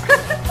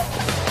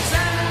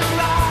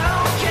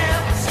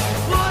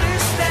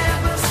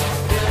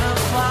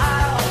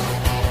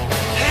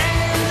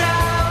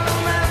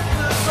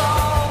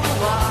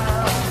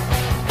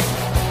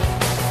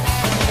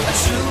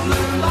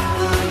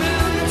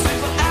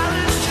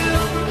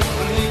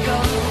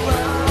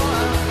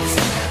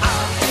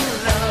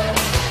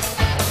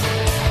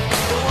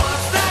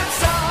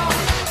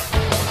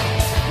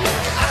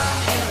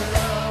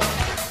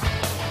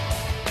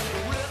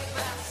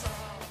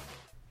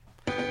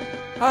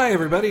 Hi,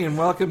 everybody, and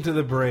welcome to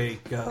the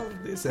break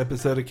of this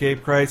episode of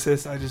Cape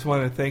Crisis. I just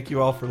want to thank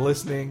you all for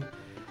listening,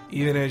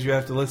 even as you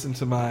have to listen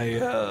to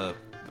my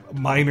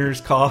miner's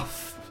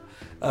cough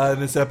in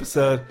this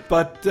episode.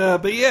 But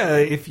yeah,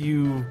 if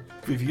you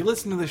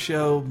listen to the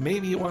show,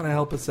 maybe you want to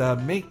help us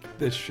out, make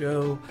this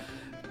show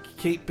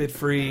Cape Bit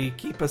free,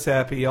 keep us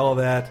happy, all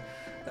that.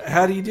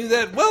 How do you do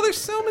that? Well, there's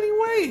so many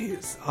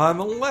ways. On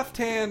the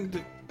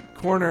left-hand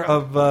corner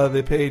of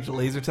the page,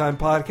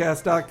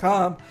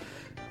 lasertimepodcast.com,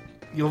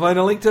 you'll find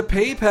a link to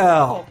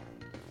PayPal,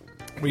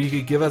 where you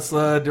can give us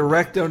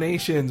direct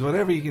donations,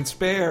 whatever you can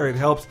spare. It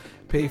helps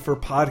pay for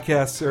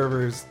podcast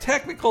servers,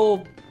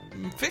 technical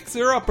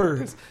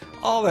fixer-uppers,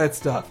 all that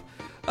stuff.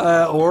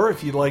 Or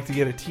if you'd like to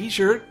get a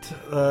t-shirt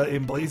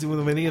emblazoned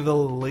with any of the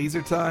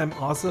Laser Time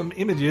awesome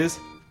images,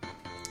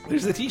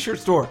 there's a t-shirt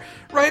store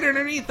right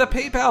underneath the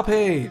PayPal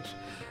page.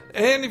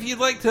 And if you'd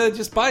like to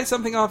just buy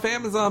something off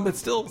Amazon but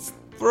still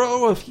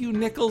throw a few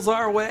nickels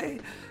our way,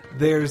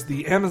 there's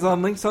the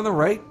Amazon links on the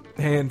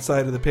right-hand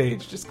side of the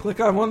page. Just click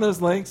on one of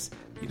those links.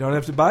 You don't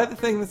have to buy the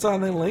thing that's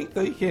on the link,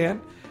 though you can.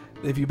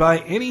 If you buy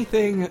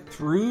anything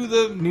through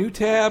the new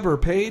tab or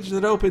page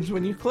that opens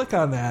when you click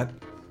on that,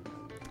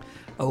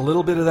 a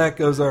little bit of that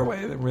goes our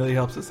way. That really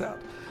helps us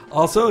out.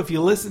 Also, if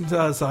you listen to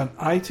us on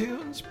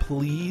iTunes,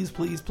 please,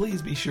 please,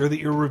 please be sure that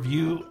you've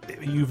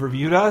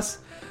reviewed us,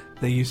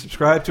 that you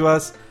subscribe to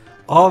us.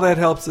 All that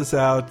helps us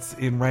out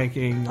in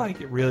ranking. Like,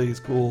 it really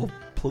is cool.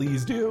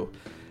 Please do.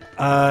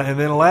 And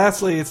then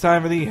lastly, it's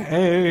time for the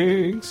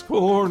Hank's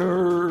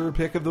Corner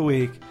pick of the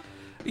week.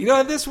 You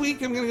know, this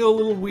week I'm going to go a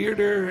little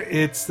weirder.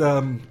 It's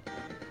an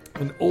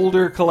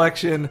older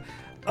collection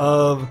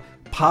of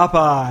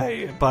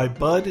Popeye by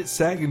Bud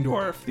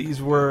Sagendorf.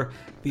 These were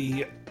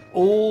the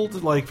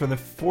old, like from the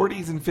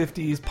 40s and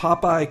 50s,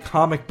 Popeye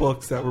comic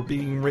books that were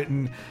being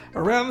written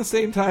around the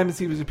same time as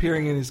he was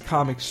appearing in his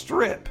comic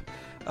strip.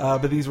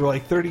 But these were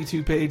like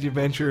 32-page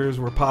adventures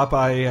where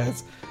Popeye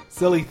has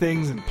silly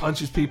things and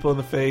punches people in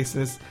the face,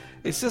 and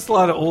it's just a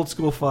lot of old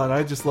school fun.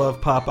 I just love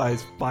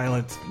Popeye's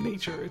violent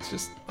nature. It's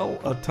just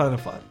a ton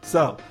of fun.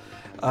 So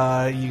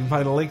you can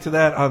find a link to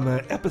that on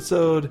the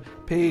episode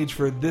page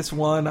for this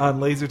one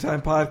on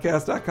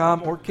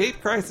lasertimepodcast.com or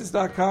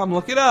capecrisis.com.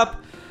 Look it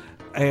up.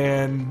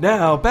 And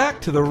now back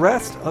to the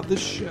rest of the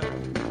show.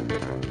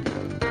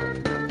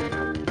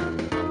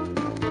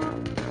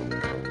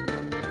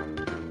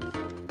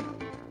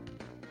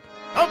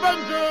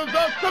 Avengers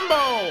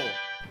Assemble!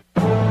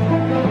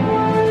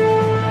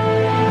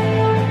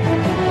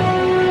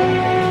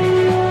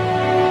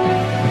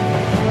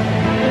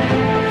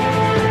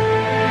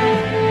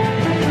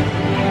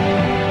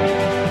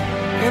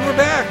 And we're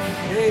back.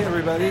 Hey,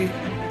 everybody.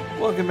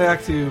 Welcome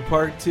back to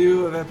part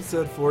 2 of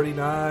episode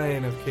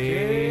 49 of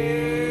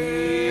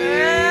Cape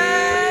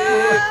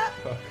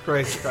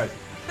Crisis.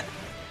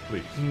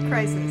 Please.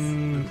 Crisis.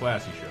 The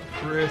classy show.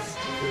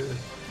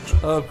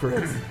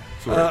 Chris.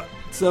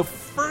 So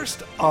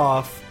first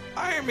off,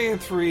 Iron Man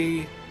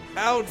 3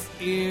 out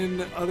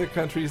in other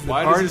countries that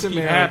Why aren't does this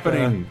keep America.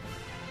 happening?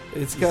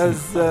 It's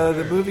because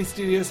the movie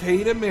studios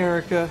hate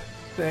America.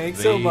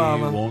 Thanks, They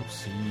Obama. won't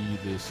see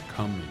this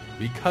coming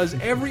because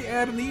every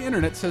ad on the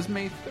internet says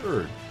May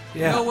 3rd.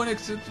 Yeah. No one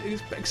is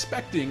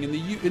expecting in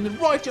the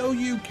right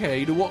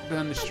UK to walk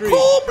down the street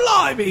Oh,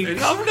 blimey,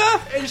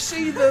 Governor! and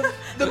see the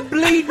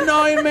bleeding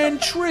Iron Man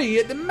tree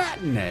at the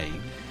matinee.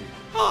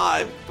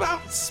 I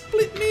about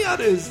split me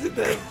udders. Banging,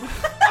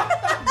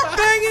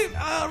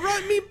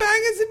 right me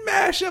bangers and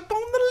mash up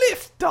on the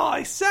lift,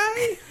 I say.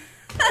 I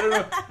don't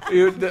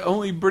know. The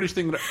only British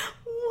thing that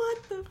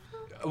What the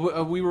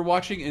fuck? we were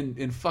watching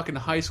in fucking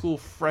high school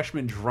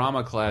freshman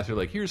drama class. They're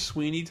like, here's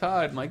Sweeney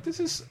Todd. I'm like, this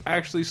is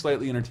actually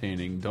slightly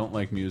entertaining. Don't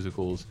like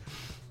musicals.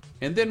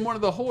 And then one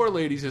of the whore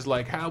ladies is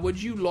like, how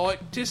would you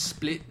like to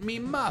split me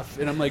muff?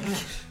 And I'm like,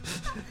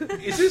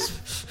 is this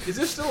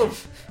still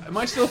am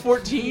I still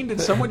 14? Did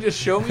someone just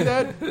show me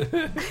that?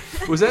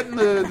 Was that in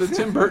the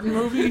Tim Burton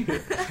movie?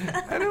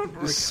 I don't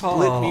recall.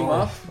 Split me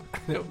muff?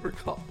 I don't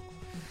recall.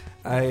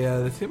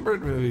 The Tim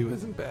Burton movie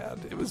wasn't bad.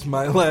 It was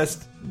my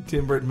last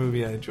Tim Burton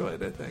movie I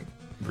enjoyed, I think.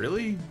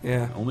 Really?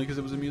 Yeah. Only because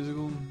it was a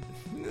musical?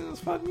 it was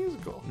a fun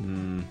musical.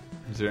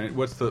 Is there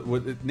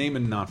name a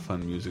not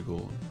fun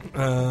musical? Do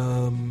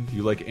Um,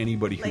 you like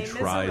anybody who Les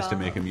tries to Miserables.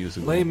 make a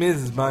musical? Les Mis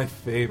is my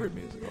favorite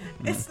musical.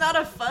 It's not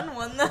a fun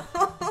one though.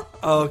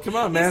 Oh, come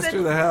on, Master said-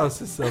 of the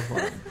House is so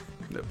fun.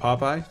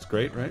 Popeye, it's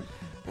great, right?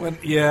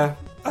 Yeah,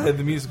 I had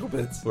the musical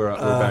bits. We're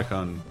back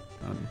on.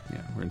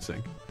 Yeah, we're in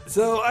sync.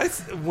 So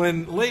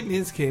when Les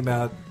Mis came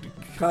out,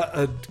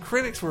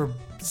 critics were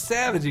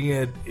savaging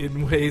it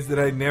in ways that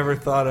I never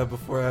thought of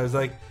before. I was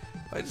like,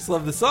 I just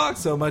love the song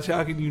so much.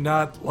 How can you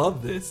not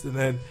love this? And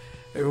then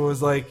everyone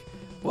was like,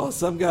 well,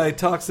 some guy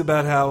talks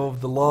about how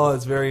the law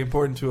is very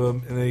important to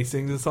him, and then he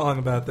sings a song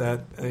about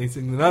that, and he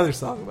sings another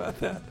song about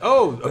that.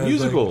 Oh, a And I was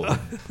musical. like-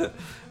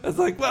 I was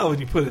like, well, when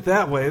you put it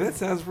that way, that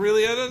sounds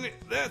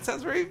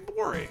very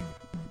boring.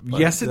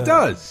 Yes, it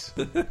does.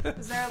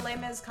 Is there a Les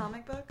Mis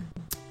comic book?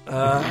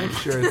 I'm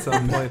sure at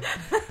some point.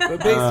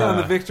 But based on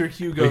the Victor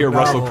Hugo I hear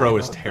Russell novel, Crowe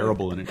is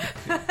terrible in it.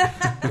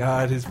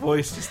 God, his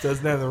voice just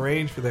doesn't have the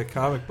range for that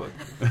comic book.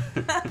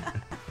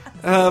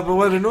 But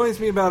what annoys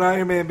me about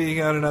Iron Man being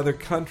out in other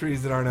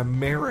countries that aren't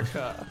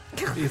America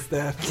is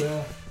that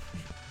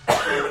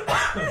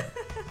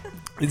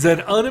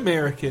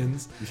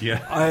un-Americans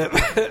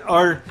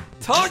are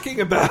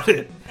talking about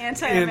it.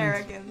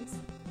 Anti-Americans.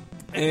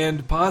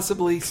 And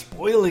possibly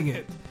spoiling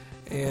it.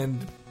 And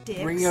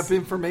Dicks. bringing up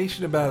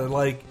information about it.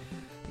 Like,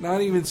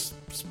 not even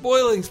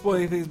spoiling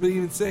things, but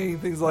even saying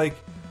things like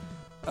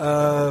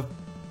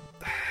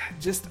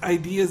just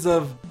ideas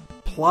of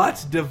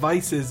plot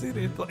devices in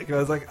it. Like, I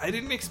was like, I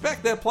didn't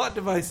expect that plot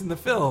device in the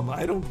film.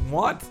 I don't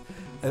want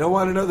to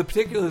know the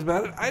particulars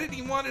about it. I didn't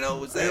even want to know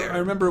it was there. I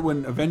remember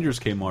when Avengers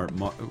came out,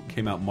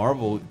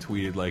 Marvel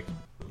tweeted like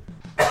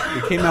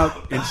it came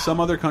out in some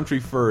other country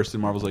first,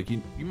 and Marvel's like,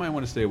 you might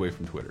want to stay away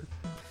from Twitter.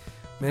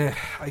 Man,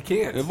 I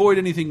can't. Avoid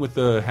anything with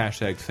the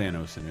hashtag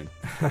Thanos in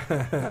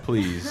it,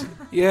 please.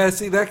 Yeah,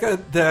 see,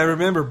 I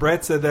remember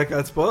Brett said that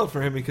got spoiled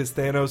for him because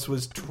Thanos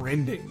was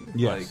trending.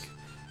 Yes. Like,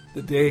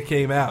 the day it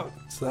came out.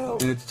 So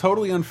And it's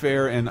totally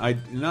unfair, and I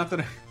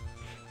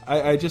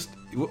just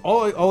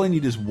all I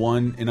need is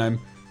one, and I'm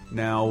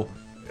now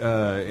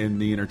in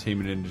the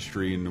entertainment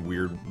industry in a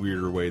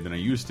weirder way than I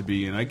used to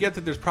be, and I get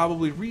that there's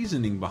probably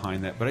reasoning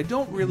behind that, but I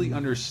don't really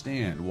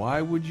understand.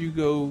 Why would you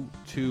go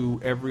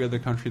to every other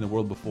country in the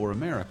world before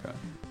America?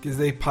 because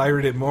they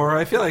pirate it more.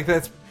 I feel like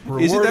that's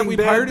rewarding Is it that we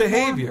bad pirate it more?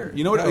 behavior.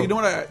 You know what? No, You know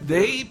what?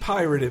 They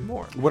pirate it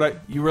more.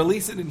 You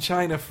release it in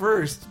China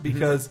first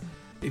because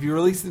if you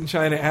release it in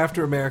China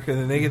after America,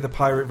 then they get the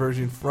pirate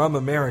version from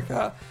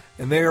America,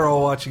 and they're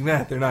all watching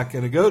that. They're not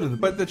going to go to the.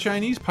 But the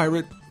Chinese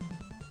pirate.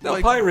 They'll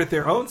like- pirate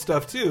their own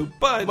stuff too,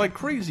 but Like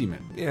crazy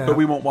men. Yeah. But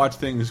we won't watch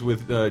things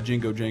with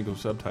Jingo Jango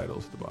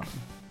subtitles at the bottom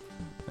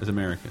as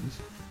Americans.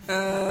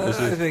 This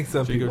I is think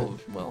some Jingo- people.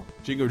 Well,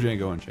 Jingo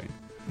Jango Unchained.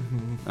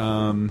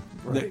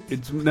 Right.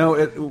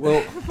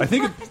 I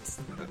think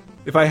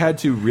if I had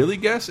to really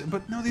guess,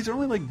 but no, these are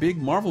only like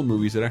big Marvel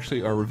movies that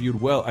actually are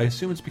reviewed well. I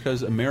assume it's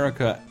because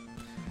America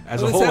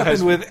as a this whole happened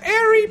has with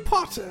Harry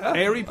Potter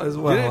as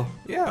well.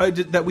 Did it? Yeah,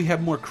 that we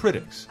have more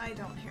critics, I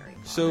don't Harry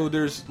Potter. so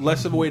there's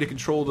less of a way to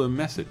control the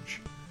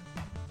message.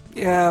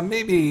 yeah,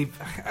 maybe.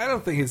 I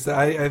don't think it's.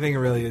 I think it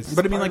really is.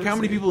 But I mean, like, how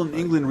many piracy, people in but-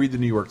 England read the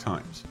New York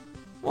Times?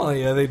 Well,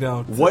 yeah, they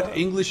don't. What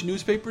English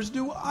newspapers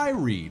do I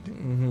read?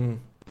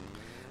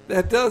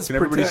 That does. Can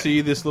everybody protect-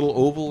 see this little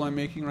oval I'm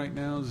making right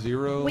now?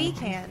 Zero. We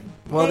can.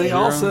 Well, they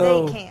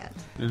also- They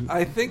can't.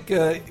 I think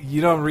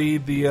you don't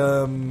read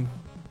the.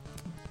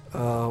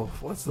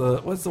 What's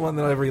the one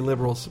that every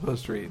liberal's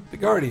supposed to read? The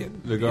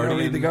Guardian. The You don't Guardian.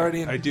 read the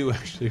Guardian. I do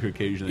actually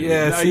occasionally.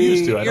 Yeah, read it. see, I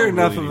used to. I you're don't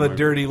enough really of a anymore.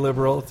 dirty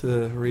liberal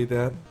to read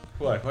that.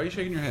 What? Why are you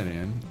shaking your head,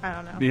 Ann? I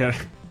don't know. Yeah.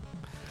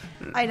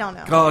 I don't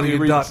know.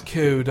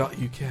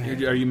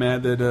 Guardian.co.uk. Are you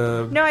mad that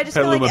No, I just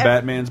feel Petaluma like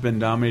Batman's been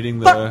dominating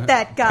the Fuck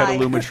that guy.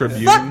 Petaluma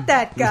Tribune? Fuck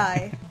that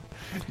guy.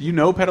 You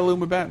know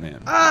Petaluma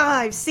Batman.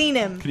 I've seen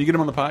him. Can you get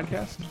him on the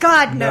podcast?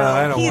 God, No,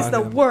 I no. don't He's want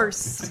the him.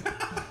 worst.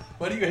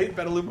 Why do you hate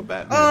Petaluma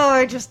Batman? Oh,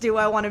 I just do.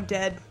 I want him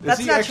dead. That's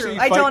he not actually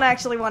true. I fight- don't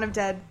actually want him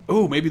dead.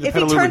 Oh, maybe the If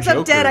he Petaluma turns Joker.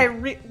 up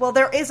dead, well,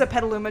 there is a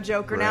Petaluma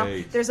Joker now.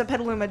 Right. There's a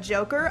Petaluma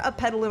Joker, a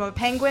Petaluma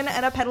Penguin,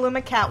 and a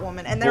Petaluma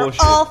Catwoman, and they're Bullshit.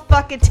 all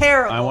fucking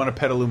terrible. I want a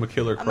Petaluma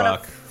Killer I'm gonna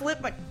Croc.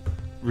 flip my.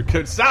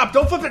 Stop!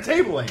 Don't flip the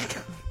table, Ann.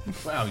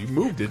 Wow, you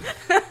moved it.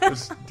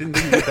 Just didn't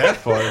even get that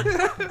far.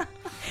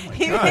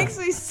 He God. makes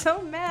me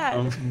so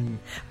mad.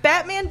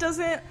 Batman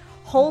doesn't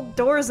hold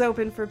doors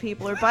open for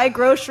people or buy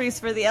groceries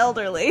for the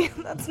elderly.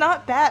 That's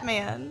not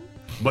Batman.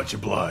 Much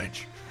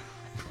obliged.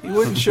 He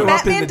wouldn't show up in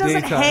Batman the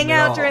doesn't daytime hang at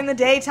out all. during the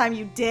daytime,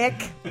 you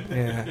dick.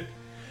 Yeah.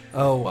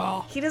 Oh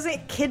wow. He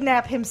doesn't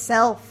kidnap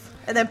himself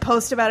and then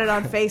post about it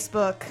on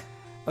Facebook.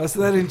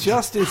 So that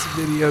Injustice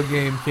video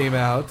game came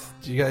out.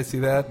 Did you guys see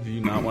that? Do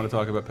you not want to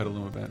talk about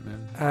Petaluma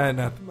Batman?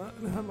 Not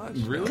much.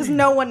 Really? Because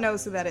no one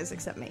knows who that is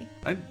except me.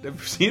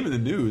 I've seen him in the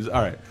news.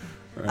 All right.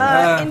 All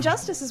right.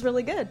 Injustice is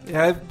really good.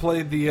 Yeah, I've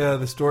played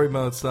the story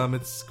mode some.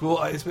 It's cool.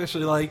 I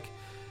especially like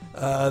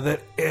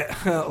that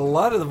a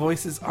lot of the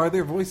voices are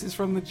their voices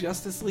from the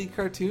Justice League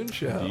cartoon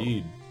show.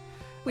 Indeed.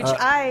 Which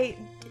I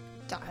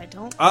I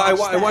don't. I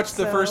watch that, watched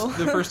the so-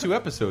 first 2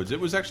 episodes. It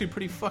was actually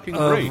pretty fucking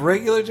Of great.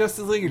 regular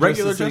Justice League or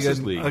Regular Justice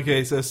Justice League.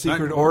 Okay, so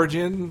Secret Not-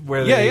 Origin,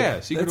 where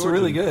Secret that's Origin.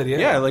 really good.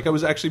 Yeah, like I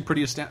was actually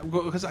pretty astounded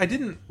because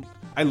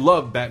I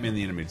love Batman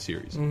the Animated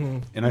Series,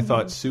 and I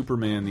thought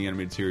Superman the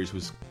Animated Series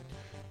was,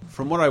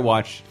 from what I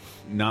watched,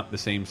 not the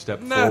same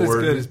step not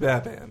forward. as good as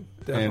Batman.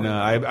 Definitely.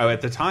 And I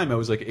at the time I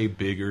was like a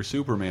bigger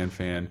Superman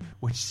fan,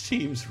 which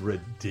seems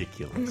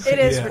ridiculous. It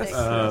is Yes.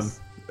 ridiculous.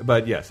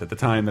 But yes, at the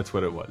time that's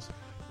what it was.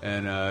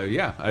 And the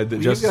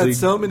You've Justice got League.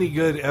 so many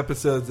good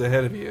episodes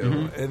ahead of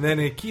you, and then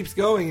it keeps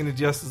going into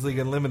Justice League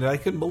Unlimited. I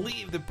couldn't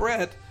believe that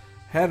Brett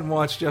hadn't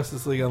watched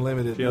Justice League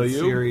Unlimited, Feel the you?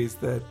 series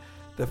that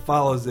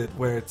follows it,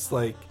 where it's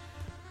like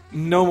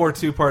no more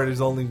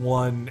two-parters, only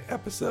one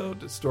episode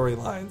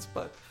storylines,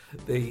 but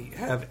they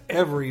have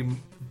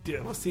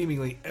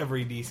seemingly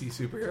every DC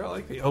superhero.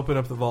 Like they open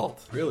up the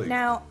vault. Really?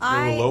 Now,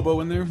 There was a Lobo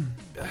in there?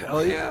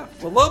 Hell yeah!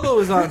 Well, Lobo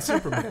was on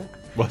Superman.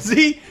 Was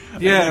he? I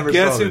Yeah, never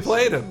guess saw who this.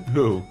 played him?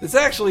 Who? This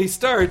actually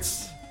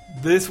starts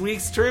this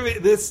week's trivia.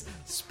 This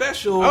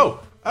special Oh.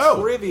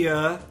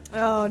 trivia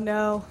Oh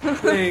no.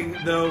 thing.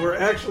 Though we're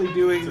actually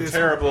doing this.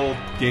 Terrible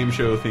game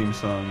show theme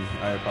song.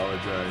 I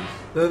apologize.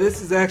 Though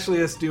this is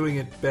actually us doing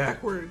it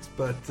backwards,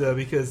 but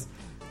because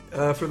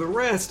for the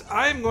rest,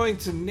 I'm going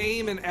to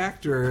name an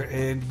actor,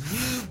 and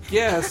you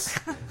guess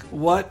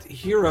what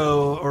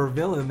hero or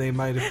villain they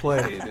might have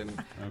played. And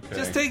Okay.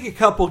 just take a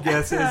couple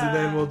guesses, and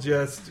then we'll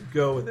just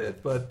go with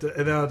it. But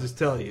and then I'll just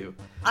tell you.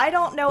 I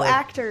don't know But-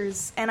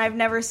 actors, and I've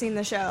never seen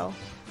the show,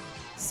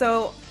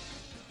 so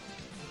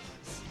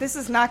this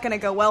is not going to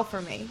go well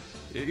for me.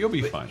 You'll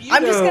be fine. You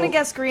I'm just know- going to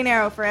guess Green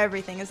Arrow for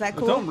everything. Is that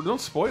But cool? don't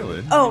spoil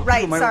it. Oh, right,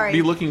 People might sorry.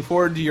 be looking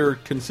forward to your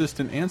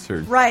consistent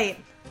answers. Right.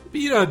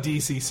 You know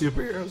DC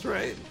superheroes,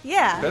 right?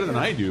 Yeah. Better than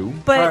I do.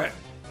 But All right.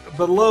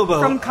 But Lobo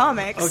from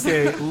comics.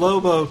 Okay,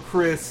 Lobo,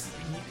 Chris.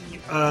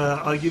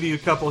 I'll give you a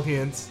couple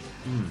hints.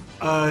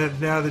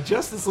 Now, the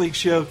Justice League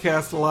show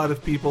cast a lot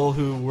of people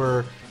who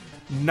were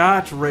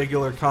not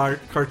regular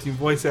cartoon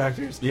voice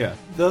actors. Yeah.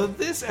 Though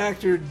this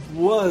actor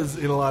was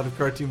in a lot of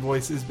cartoon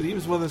voices, but he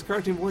was one of those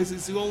cartoon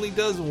voices who only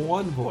does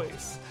one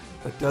voice,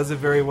 but does it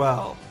very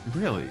well.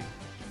 Really?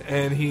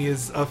 And he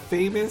is a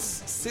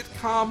famous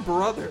sitcom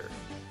brother.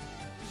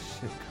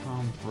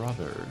 Sitcom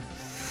brother.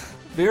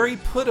 Very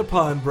put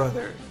upon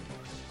brother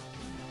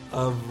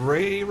of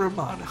Ray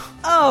Romano.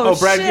 oh,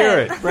 Brad shit.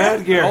 Garrett.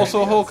 Brad Garrett.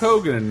 Also Hulk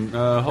Hogan.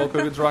 Hulk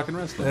Hogan's Rockin'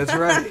 Wrestling. That's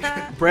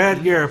right.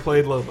 Brad Garrett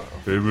played Lobo.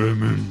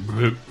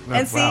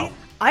 And see, Wow.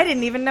 I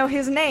didn't even know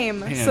his name,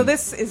 Man. so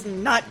this is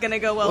not going to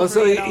go well Well, for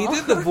so me he, at he all.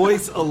 did the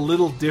voice a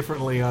little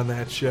differently on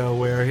that show,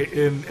 where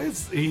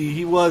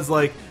he was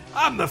like,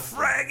 "I'm the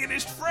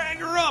fragginest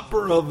fragger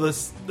upper of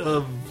this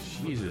of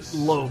Jesus.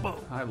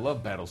 Lobo." I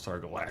love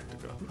Battlestar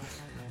Galactica.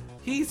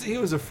 He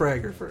was a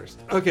fragger first.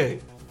 Okay,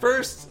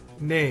 first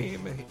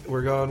name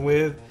we're going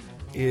with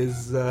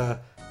is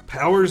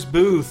Powers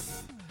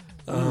Booth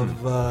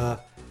of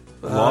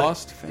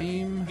Lost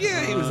fame?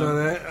 yeah, he was on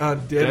that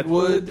on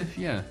Deadwood.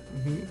 Yeah.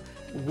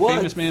 What?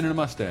 Famous man in a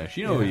mustache.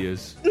 You know who he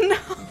is. No.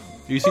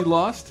 You see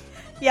Lost?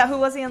 Yeah, who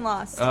was he in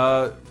Lost?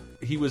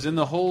 He was in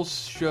the whole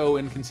show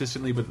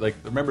inconsistently, but like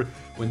remember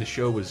when the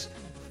show was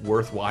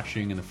worth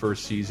watching in the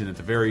first season? At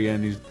the very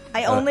end, he's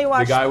I only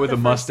watched the guy with the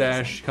the first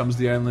mustache comes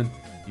to the island.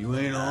 You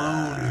ain't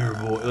alone here,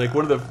 boy. Like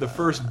one of the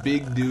first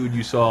big dude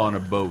you saw on a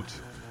boat.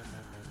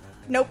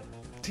 Nope.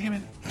 Damn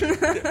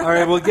it. All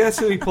right, well, guess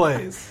who he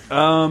plays?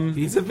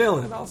 He's a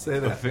villain. I'll say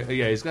that.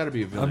 Yeah, he's got to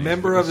be a A villain.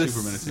 member of the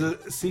Super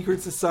menacing.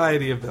 secret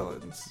society of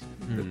villains.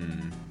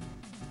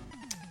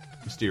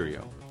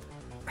 Mysterio.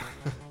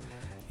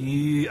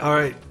 All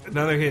right,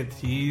 another hint.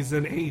 He's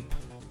an ape.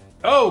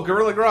 Oh,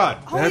 Gorilla Grodd.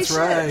 Holy That's shit.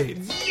 right.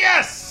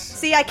 Yes.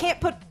 See, I can't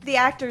put the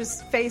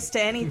actor's face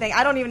to anything.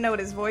 I don't even know what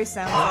his voice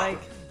sounds like.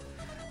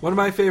 One of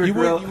my favorite You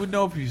gorilla. would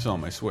know if you saw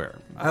him, I swear.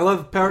 I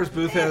love Powers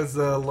Booth has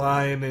a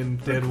line in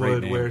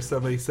Deadwood name. where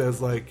somebody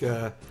says like,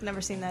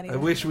 Never seen that either. "I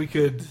wish we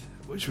could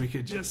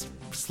just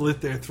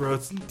slit their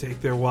throats and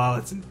take their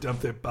wallets and dump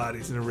their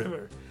bodies in a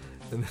river."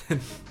 And then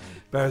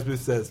Powers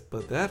Booth says,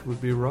 "But that would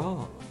be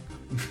wrong."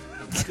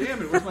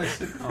 Damn it, where's my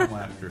sitcom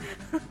laughter?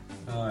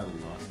 Oh, I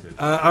lost it.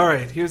 All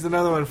right, here's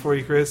another one for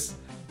you, Chris.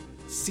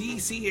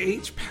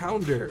 CCH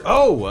Pounder.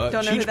 Oh,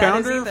 Don't know who Cheech that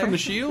is Pounder either. from The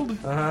Shield?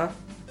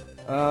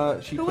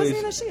 She Who was plays... he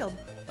in the Shield?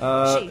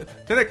 She.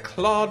 Did it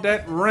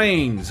Claudette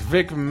Rains?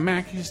 Vic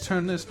Mackey's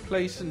turned this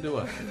place into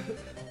a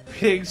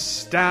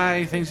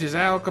pigsty. Thinks he's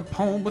Al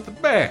Capone with a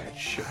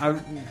badge.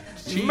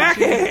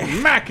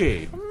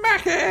 Mackey!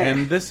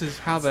 And this is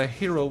how the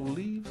hero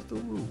leaves the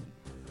room.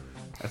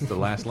 That's the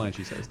last line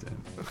she says to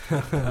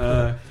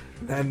him.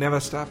 That never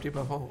stopped you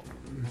before.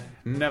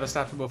 Never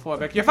stopped him before,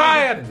 Beck. You're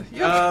fired!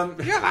 You're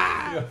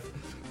fired!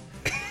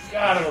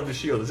 God, I love the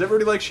Shield. Does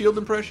everybody like Shield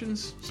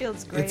impressions?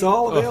 Shield's great. It's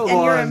all available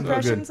and your on.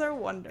 impressions are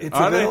wonderful. It's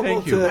Are they?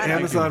 available Thank you. to Thank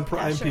Amazon you.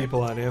 Prime Yeah, sure.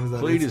 people on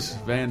Amazon.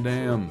 Cletus Van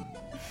Damme.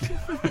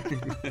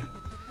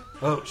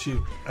 Oh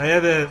shoot! I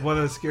had one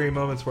of those scary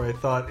moments where I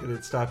thought it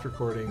had stopped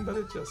recording, but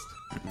it just.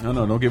 No,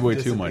 don't give away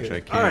too much. I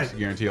can't All right.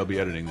 guarantee I'll be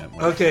editing that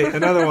one. Okay,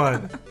 another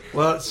one.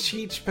 Well,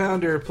 Cheech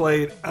Pounder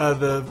played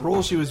the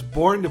role she was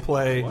born to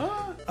play.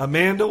 What?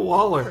 Amanda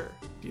Waller.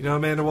 Do you know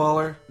Amanda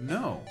Waller?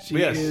 No. She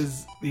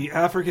is the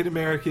African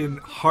American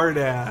hard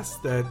ass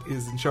that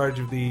is in charge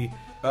of the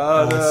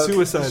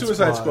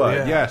Suicide Squad.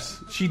 Yeah.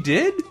 Yes, she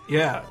did.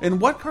 Yeah. In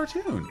what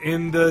cartoon?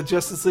 In the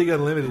Justice League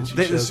Unlimited.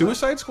 The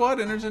Suicide Squad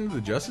enters into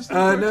the Justice League.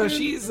 No,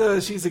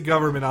 cartoon? she's a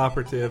government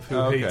operative who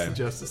Okay. hates the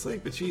Justice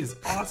League, but she's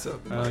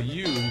awesome.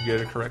 You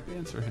get a correct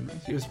answer, Henry.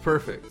 She was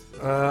perfect.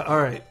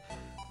 All right.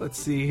 Let's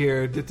see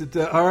here.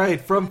 All right,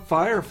 from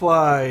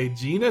Firefly,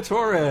 Gina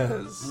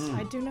Torres.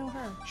 I do know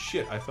her.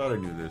 Shit, I thought I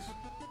knew this.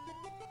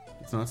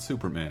 It's not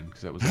Superman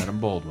because that was Adam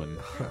Baldwin.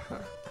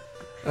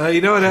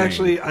 You know what?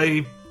 Actually,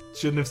 I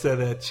shouldn't have said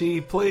that. She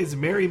plays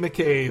Mary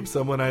McCabe,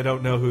 someone I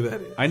don't know who that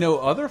is. I know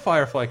other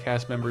Firefly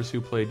cast members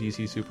who play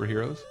DC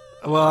superheroes.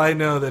 Well, I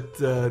know that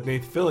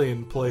Nathan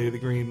Fillion played the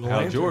Green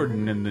Lantern. Hal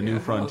Jordan in The New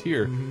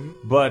Frontier.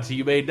 But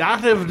you may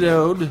not have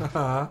known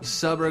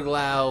Summer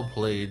Glau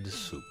played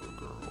Supergirl.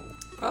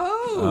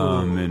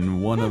 Oh.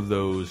 In one of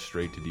those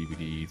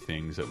straight-to-DVD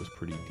things that was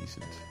pretty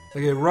decent.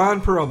 Okay, Ron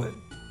Perlman.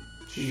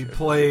 He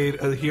played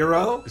a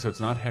hero. So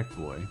it's not Heck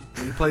Boy.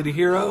 He played a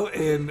hero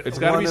in It's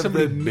gotta one be of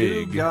somebody the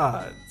big. New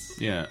Gods.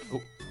 Yeah.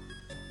 Oh.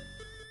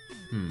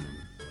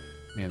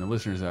 Man, the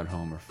listeners at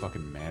home are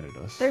fucking mad at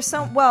us. There's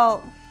some.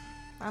 Well,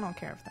 I don't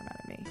care if they're mad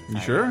at me. You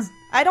sure?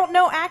 I don't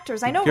know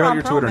actors. I know Give out Ron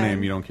your Twitter Perlman.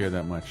 name. You don't care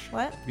that much.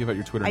 What? Give out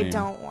your Twitter I name.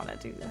 don't want to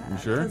do that. You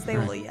sure? Because they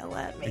Right. will yell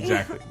at me.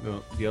 Exactly.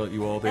 They'll yell at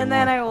you all day And long.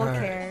 then I will All right.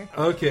 care.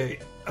 Okay,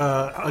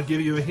 I'll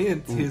give you a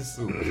hint.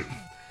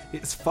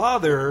 His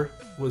father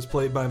was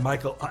played by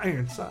Michael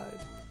Ironside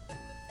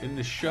In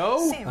the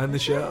show? Same. on the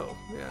show.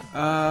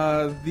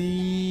 Yeah.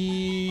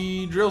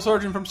 The drill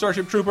sergeant from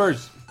Starship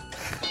Troopers.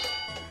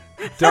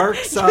 Dark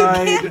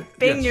Side, Can't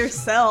bing Yes.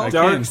 yourself. I-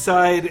 Dark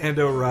Side, and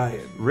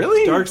Orion.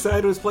 Really? Dark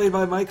Side was played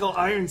by Michael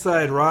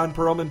Ironside. Ron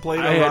Perlman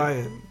played I had-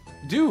 Orion.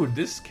 Dude,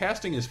 this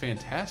casting is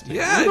fantastic.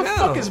 Yeah, Who I the know.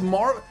 fuck is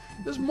Marvel?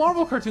 Those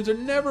Marvel cartoons are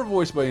never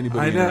voiced by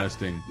anybody I know.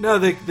 interesting. No,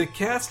 the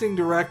casting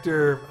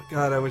director.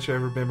 God, I wish I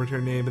remembered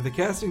her name. But the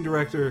casting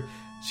director,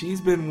 she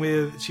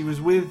was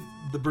with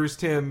the Bruce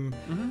Timm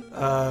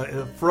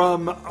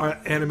from our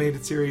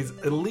animated series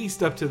at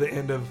least up to the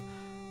end of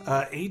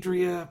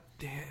Adria.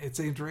 It's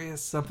Andrea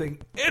something.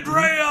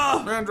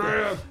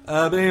 Andrea.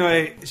 But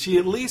anyway, she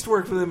at least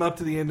worked for them up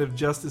to the end of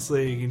Justice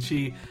League, and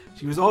she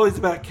was always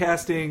about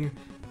casting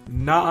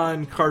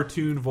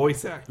non-cartoon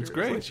voice actors. That's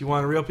great. Like, she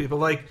wanted real people.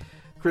 Like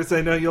Chris,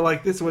 I know you'll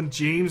like this one.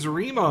 James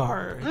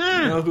Remar.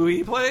 You know who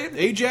he played?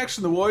 Ajax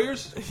and the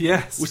Warriors?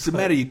 Yes. What's the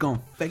matter? You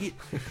gonna faggot?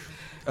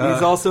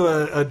 He's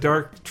also a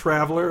dark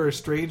traveler or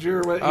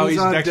stranger. Oh, he's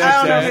on Dexter's I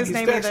don't know dad. his He's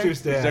name Dexter's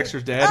He's dad.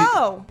 Dexter's dad.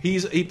 Oh.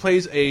 He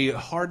plays a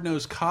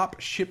hard-nosed cop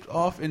shipped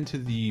off into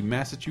the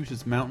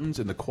Massachusetts mountains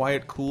in The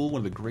Quiet Cool, one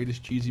of the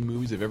greatest cheesy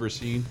movies I've ever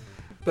seen.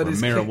 But where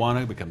his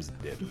marijuana becomes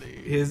deadly.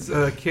 His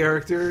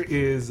character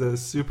is a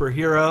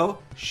superhero.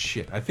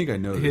 Shit, I think I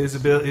know His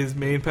this. his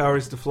main power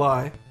is to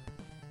fly.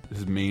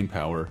 His main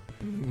power.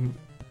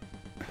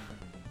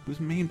 Whose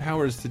main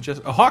power is to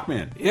just...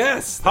 Hawkman!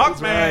 Yes,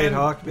 that's Hawkman! right,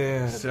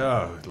 Hawkman.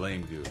 So,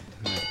 lame dude.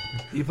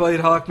 He played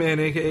Hawkman,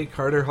 a.k.a.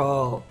 Carter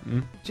Hall.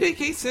 Hmm?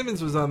 J.K.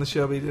 Simmons was on the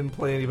show, but he didn't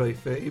play anybody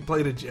fit. He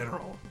played a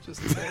general.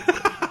 Just to say.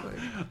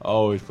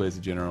 Always plays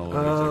the general.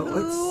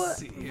 Let's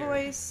see Who here.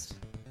 voiced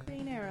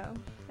Green Arrow?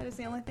 That is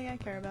the only thing I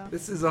care about.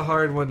 This is a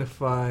hard one to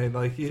find.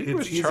 Like I think it it's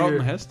was easier. Charlton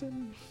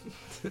Heston?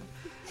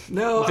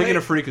 No, I'm thinking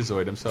of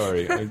Freakazoid, I'm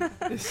sorry.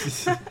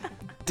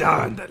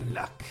 Darn the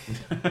luck.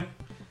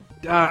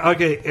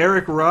 Okay,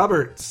 Eric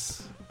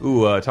Roberts.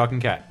 Ooh, Talking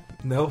Cat.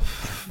 Nope.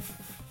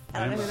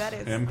 I don't know who that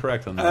is. I'm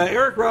correct on that.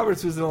 Eric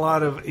Roberts was in a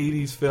lot of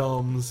 80s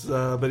films,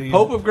 but he...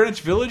 Hope of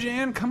Greenwich Village,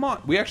 Anne? Come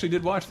on. We actually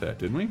did watch that,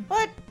 didn't we?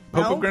 What?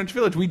 Hope No. of Greenwich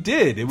Village. We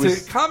did. It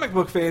was... To comic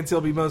book fans, he'll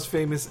be most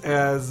famous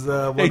as They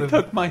one of...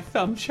 took my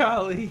thumb,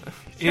 Charlie.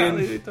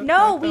 Charlie, they took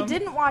No, my we thumb.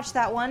 didn't watch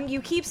that one.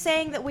 You keep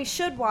saying that we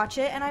should watch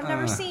it, and I've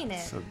never seen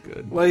it. So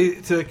good. Well,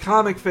 to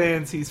comic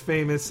fans, he's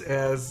famous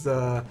as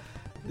in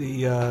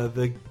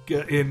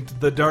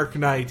The Dark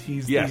Knight.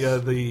 He's Yes.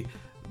 the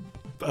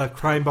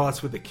crime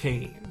boss with a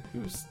cane,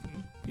 who's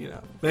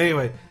But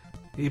anyway,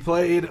 he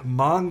played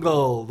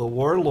Mongol, the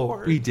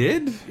warlord. We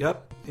did?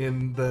 Yep,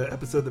 in the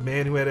episode "The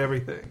Man Who Had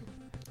Everything."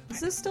 Is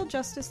this still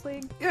Justice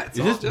League? Yeah, it's Is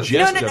all this just-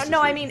 just- No. Justice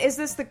I League. mean, is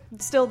this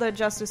still the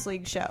Justice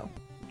League show?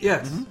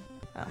 yes.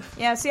 Oh.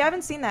 Yeah. See, I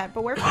haven't seen that,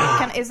 but where is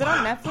it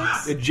on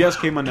Netflix? It just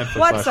came on Netflix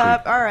What's last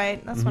up? week. All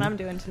right, that's what I'm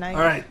doing tonight.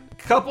 All right,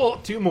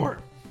 two more.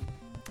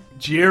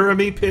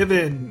 Jeremy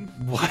Piven.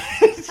 What?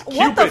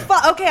 What the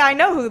fuck? Okay, I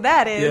know who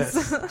that is.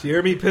 Yes,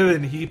 Jeremy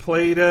Piven. He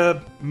played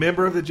a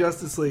member of the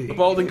Justice A League.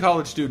 balding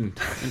college student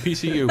in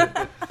PCU.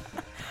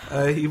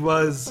 He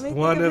was Let me think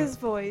one of of his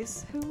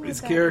voice. Who was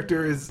his that?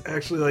 character is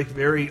actually like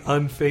very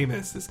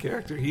unfamous. This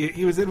character,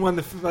 he was in one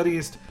of the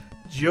funniest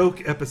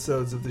joke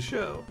episodes of the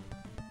show,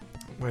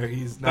 where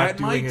he's not Fat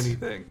doing Mite?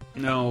 anything.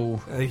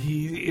 No.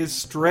 He is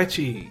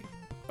Stretchy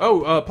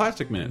Oh,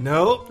 Plastic Man.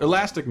 Nope.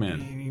 Elastic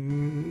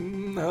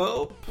Man.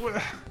 Nope.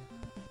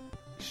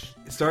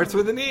 It starts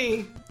with an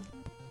E.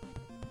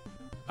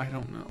 I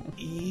don't know.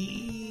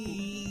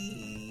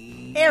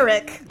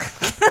 Eric.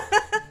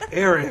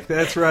 Eric,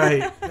 that's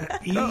right.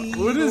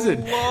 What is it?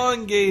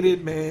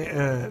 Elongated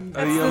Man.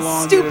 That's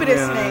the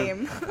stupidest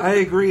name. I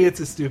agree, it's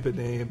a stupid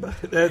name, but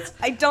that's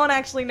I don't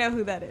actually know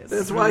who that is.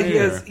 that's why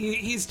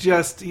he's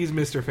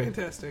Mr.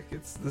 Fantastic.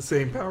 It's the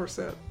same power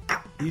set.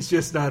 He's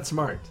just not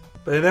smart.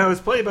 But that was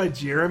played by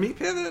Jeremy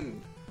Piven.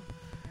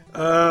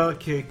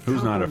 Okay,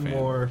 Who's not a couple fan?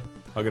 more.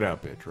 Hug it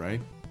out, bitch,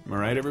 right? Am I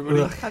right,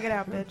 everybody? Ugh. Hug it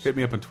out, bitch. Hit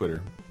me up on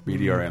Twitter.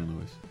 BDRN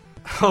Lewis.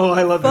 Oh,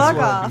 I love Fuck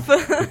this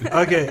one.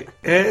 off. Okay,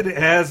 Ed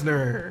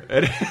Asner.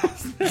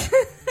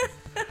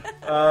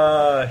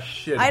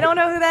 Shit. I don't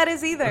know who that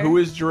is either. Who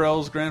is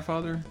Jarrell's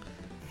grandfather?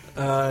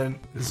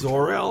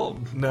 Zor-El?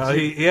 No,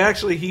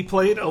 he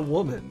played a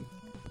woman.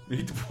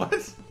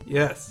 What?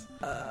 Yes.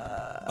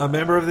 A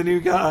member of the New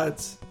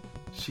Gods.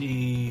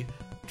 She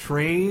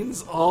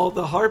trains all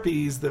the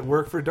harpies that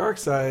work for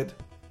Darkseid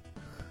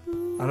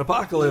on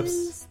Apocalypse.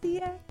 Who's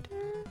the actor?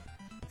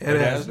 Ed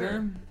Ed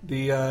Asner.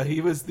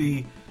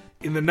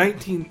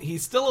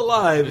 He's still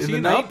alive Is in he the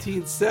in Up?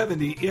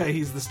 1970. Yeah,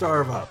 he's the star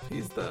of Up.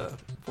 He's the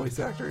voice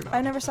actor in Up.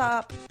 I never saw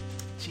Up.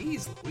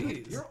 Jeez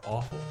Louise. You're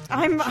awful.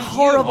 I'm a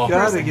horrible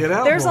Gotta person. get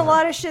out There's more. a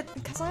lot of shit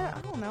because I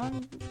don't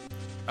know.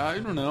 I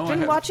don't know. I've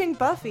been watching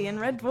Buffy and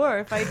Red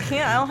Dwarf. I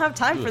don't have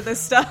time for this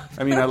stuff.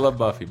 I mean, I love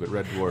Buffy, but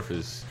Red Dwarf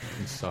is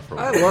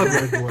insufferable. I love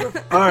Red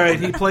Dwarf. All right,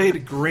 he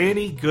played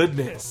Granny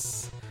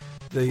Goodness.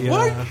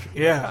 What?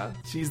 Yeah,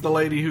 she's the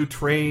lady who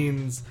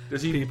trains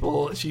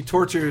people. She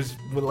tortures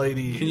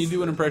ladies. Can you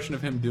do an impression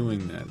of him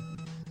doing that?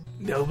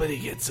 Nobody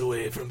gets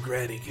away from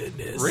Granny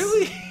Goodness.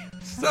 Really?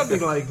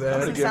 Something like that.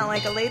 Doesn't sound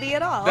like a lady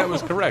at all. That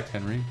was correct,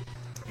 Henry.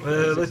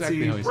 Let's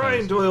exactly how see. he Brian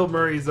sounds. Doyle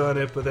Murray's on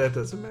it, but that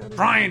doesn't matter.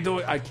 Brian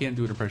Doyle. I can't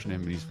do an impression of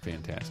him, but he's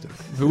fantastic.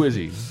 Who is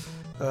he?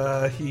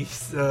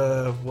 He's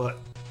what?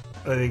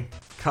 I think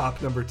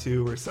cop number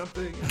 2 or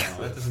something.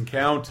 That doesn't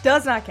count.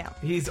 Does not count.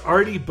 He's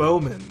Artie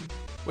Bowman.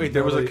 Wait,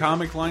 there was a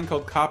comic line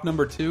called Cop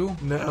Number 2?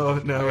 No. I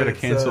gotta it's,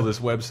 cancel this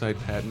website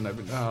patent.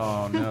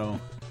 Oh no.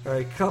 All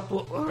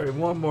right,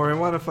 one more. I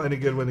want to find a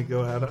good one to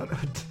go out on.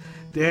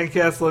 Dan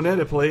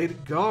Castellaneta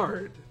played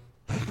Guard.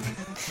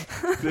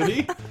 Did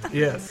he?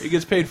 Yes. He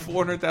gets paid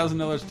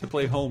 $400,000 to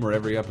play Homer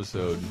every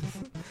episode.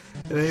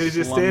 And he was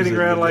just Slums standing in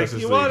around the like,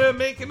 Justice you League. want to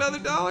make another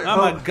dollar?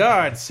 I'm a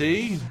god,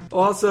 see?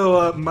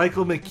 Also,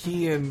 Michael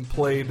McKean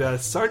played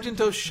Sergeant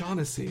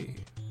O'Shaughnessy.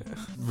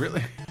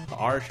 Really?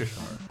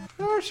 Arshishar.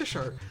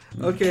 Sure.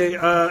 Okay,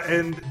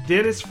 and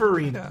Dennis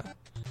Farina.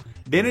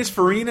 Dennis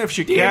Farina of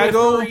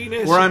Chicago,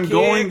 Farina, where I'm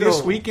going Chicago.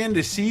 this weekend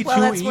to see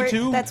Well,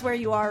 2E2. that's where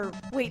you are.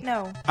 Wait,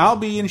 no. I'll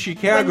be in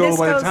Chicago When this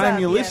by the goes time up,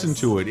 you listen yes.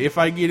 to it, if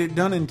I get it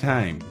done in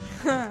time.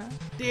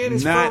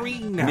 Dennis Not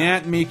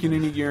Farina. making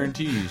any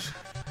guarantees.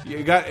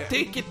 You got.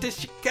 Take it to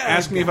Chicago.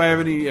 Ask me if I have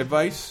any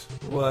advice.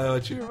 Well,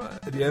 do you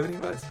have any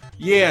advice?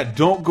 Yeah,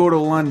 don't go to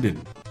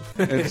London.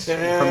 It's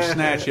from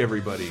Snatch,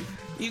 everybody.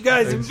 You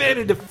guys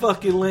invented the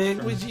fucking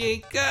language you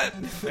ain't got.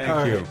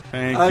 Thank you.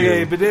 Thank you.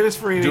 Okay, but Dennis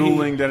Farina.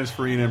 Dueling Dennis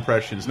Farina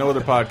impressions. No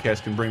other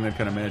podcast can bring that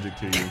kind of magic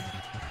to you.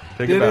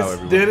 Take a bow,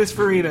 everyone. Dennis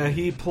Farina,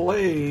 he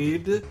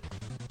played...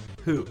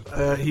 Who?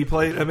 He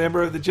played a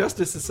member of the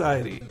Justice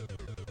Society.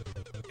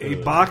 A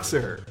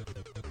boxer.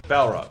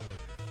 Balrog.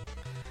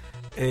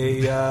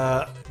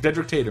 A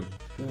Dedrick Tatum.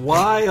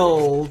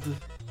 wild...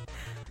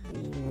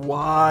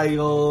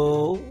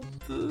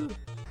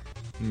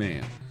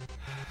 Man.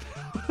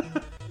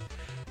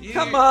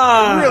 Come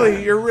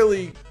on! You're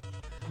really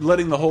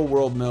letting the whole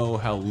world know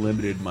how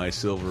limited my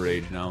Silver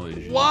Age knowledge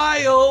is.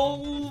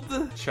 Wild...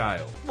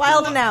 Child.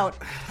 Wild and out.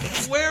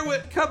 Where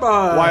would... Come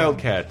on!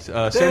 Wildcat.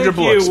 Sandra Thank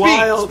Bullock. you, Speak!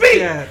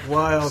 Wildcat.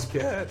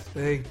 Wildcat.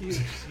 Thank you.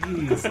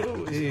 Jeez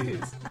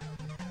Louise.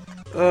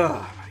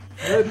 Oh,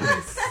 my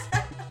goodness.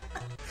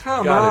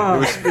 Come Got on. it. It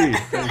was speed.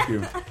 Thank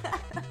you.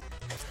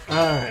 All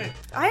right.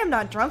 I am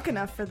not drunk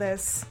enough for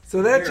this.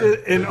 So that just...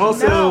 And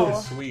also, No.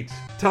 Sweet.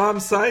 Tom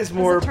As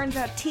Sizemore... it turns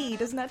out, tea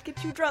does not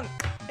get you drunk.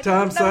 I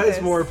Tom didn't know this.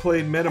 Sizemore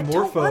played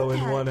Metamorpho want in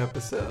that. one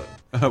episode.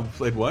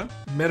 Played what?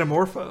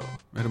 Metamorpho.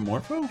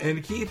 Metamorpho?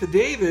 And Keith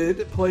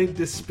David played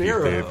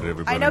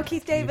Despero. I know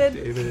Keith David.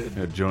 David.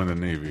 Yeah, join the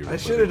Navy. I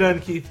should have done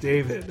Keith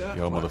David.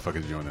 Y'all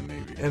motherfuckers join the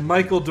Navy. And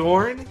Michael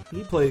Dorn,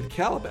 he played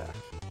Calabac.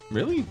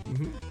 Really?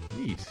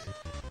 Neat.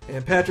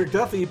 And Patrick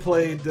Duffy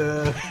played...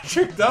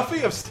 Patrick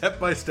Duffy of Step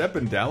by Step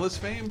and Dallas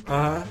fame?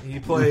 he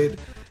played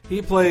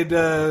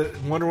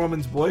Wonder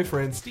Woman's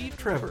boyfriend, Steve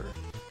Trevor.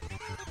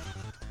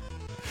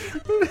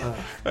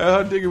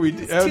 How deep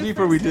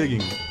are we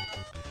digging?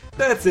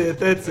 That's it.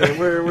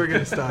 We're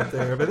gonna stop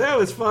there. But that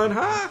was fun,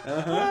 huh?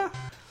 Well,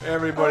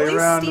 Everybody at least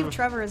around. Steve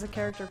Trevor is a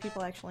character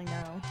people actually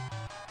know.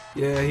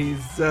 Yeah,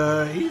 he's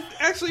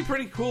actually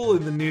pretty cool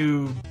in the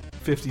new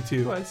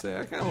 52. I'd say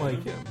I kind of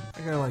like him. I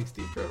kind of like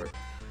Steve Trevor.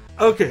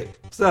 Okay,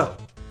 so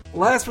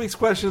last week's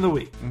question of the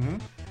week.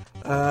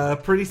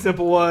 Pretty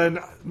simple one.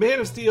 Man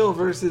of Steel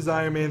versus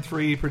Iron Man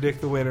 3.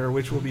 Predict the winner.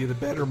 Which will be the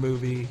better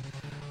movie?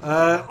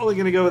 Only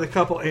going to go with a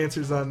couple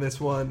answers on this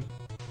one.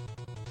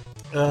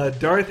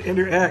 Darth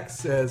Ender X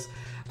says,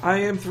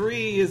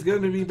 IM3 is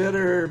going to be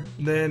better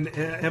than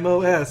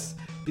MOS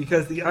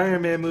because the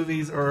Iron Man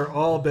movies are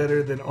all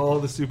better than all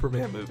the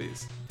Superman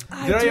movies.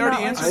 Did I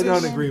already answer this? I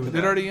don't agree with that.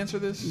 Did I already answer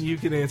this? You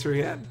can answer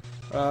again.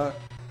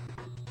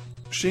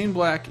 Shane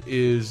Black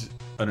is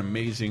an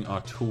amazing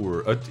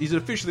auteur. He's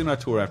officially an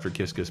auteur after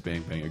Kiss Kiss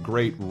Bang Bang. A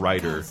great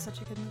writer. God,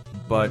 such a good movie.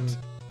 But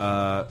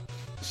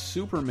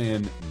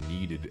Superman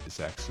needed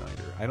Zack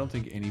Snyder. I don't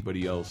think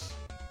anybody else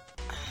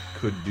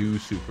could do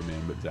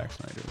Superman but Zack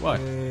Snyder. Why?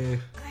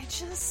 I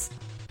just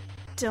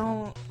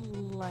don't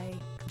like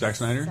Zack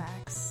Snyder?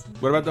 Zack Snyder.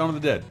 What about Dawn of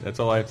the Dead? That's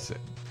all I have to say.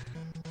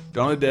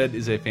 Dawn of the Dead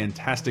is a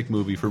fantastic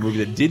movie for a movie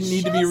that didn't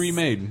need to be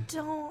remade.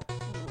 Don't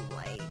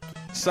like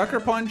Sucker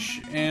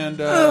Punch and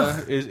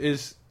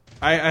is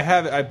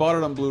I bought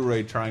it on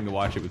Blu-ray trying to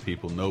watch it with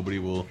people. Nobody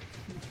will.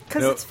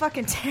 because No, it's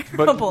fucking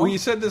terrible. But when you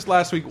said this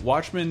last week,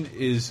 Watchmen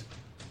is,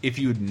 if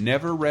you'd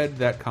never read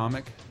that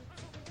comic,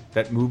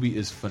 that movie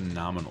is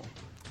phenomenal.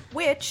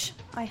 Which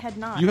I had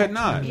not. You had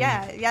not?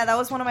 Yeah, that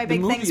was one of my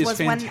big movie things. is Was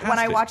when I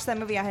fantastic. watched that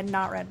movie, I had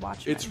not read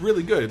Watchmen. It's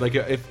really good. Like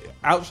if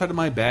outside of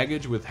my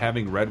baggage with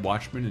having read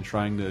Watchmen and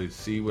trying to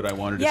see what I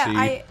wanted to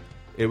see,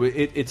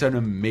 it's an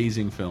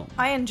amazing film.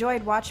 I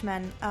enjoyed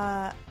Watchmen.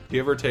 Do you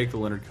ever take the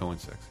Leonard Cohen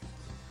sex?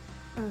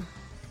 All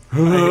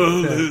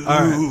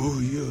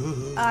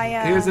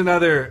right. Here's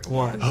another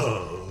one.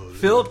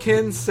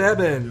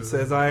 Philkin7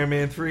 says Iron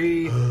Man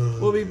 3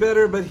 will be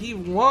better, but he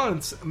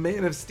wants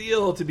Man of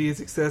Steel to be a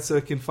success so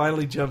it can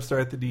finally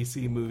jumpstart the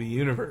DC movie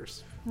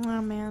universe.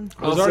 Oh man.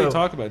 I was already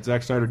talking about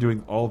Zack Snyder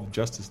doing all of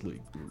Justice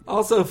League.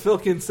 Also,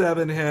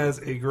 Philkin7 has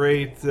a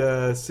great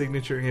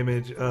signature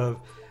image of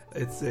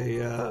it's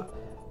a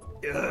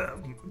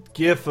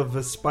GIF of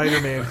a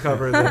Spider-Man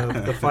cover,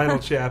 the final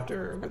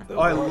chapter. With the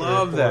I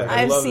love that.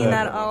 I I've love seen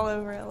that. that all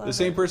over. I love The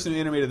same person who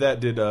animated that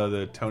did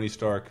the Tony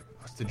Stark.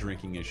 What's the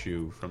drinking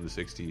issue from the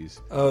 '60s?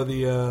 Oh,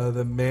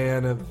 the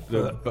man of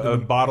The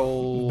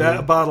bottle.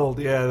 bottled,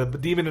 yeah, the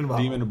demon in a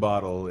bottle. Demon in a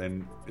bottle,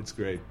 and it's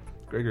great.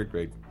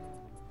 Great.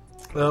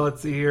 Well,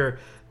 let's see here.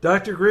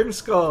 Dr.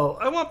 Grimskull.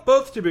 I want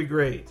both to be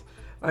great.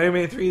 Iron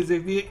Man 3 is a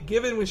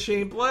given with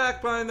Shane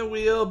Black behind the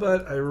wheel,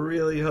 but I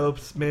really hope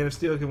Man of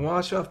Steel can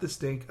wash off the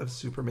stink of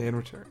Superman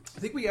Returns. I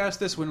think we asked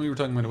this when we were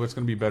talking about what's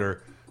going to be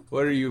better.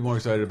 What are you more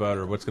excited about,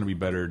 or what's going to be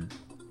better,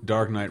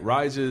 Dark Knight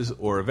Rises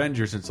or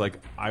Avengers? It's like,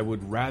 I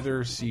would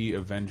rather see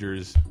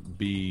Avengers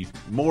be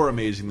more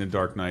amazing than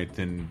Dark Knight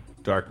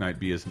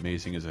be as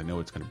amazing as I know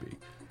it's going to be.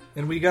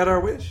 And we got our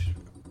wish.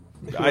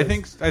 I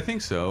think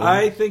so.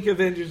 I think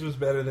Avengers was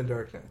better than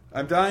Dark Knight.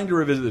 I'm dying to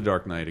revisit the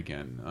Dark Knight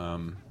again.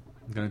 I'm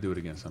going to do it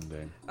again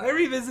someday. I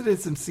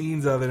revisited some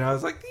scenes of it, and I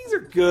was like, these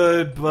are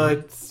good,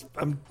 but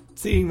I'm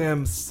seeing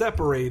them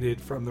separated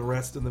from the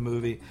rest of the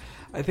movie.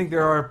 I think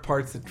there are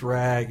parts that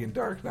drag in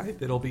Dark Knight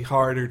that'll be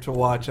harder to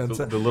watch on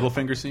The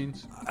Littlefinger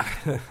scenes?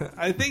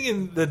 I think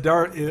in the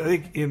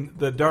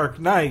Dark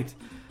Knight,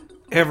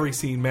 every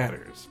scene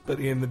matters, but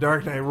in the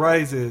Dark Knight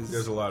Rises,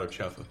 There's a lot of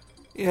chuffa.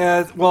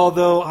 Yeah, well,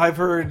 though I've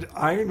heard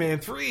Iron Man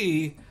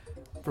 3,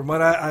 from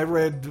what I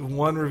read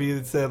one review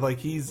that said like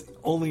he's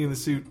only in the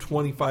suit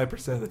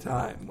 25% of the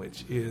time,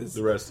 which is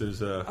The rest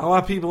is. I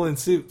want people in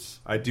suits.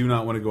 I do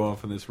not want to go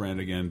off on this rant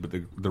again, but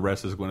the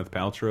rest is Gwyneth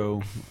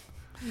Paltrow.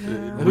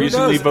 Who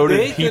Recently knows? voted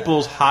They could-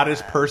 people's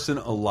hottest person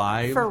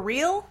alive. For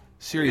real?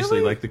 Seriously,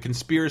 Really? like the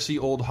conspiracy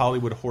old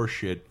Hollywood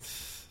horseshit.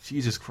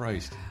 Jesus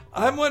Christ.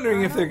 I'm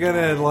wondering if they're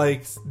gonna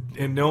like,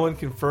 and no one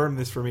confirmed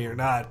this for me or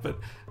not, but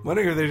I'm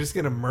wondering if they're just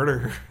gonna murder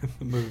her in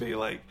the movie.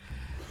 Like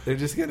they're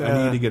just gonna.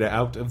 I need to get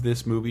out of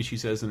this movie, she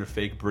says in a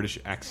fake British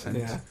accent.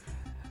 Yeah.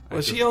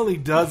 Well, she only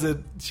does it.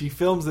 She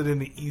films it in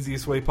the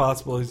easiest way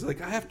possible. She's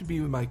like, I have to be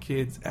with my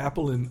kids,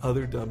 Apple and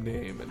other dumb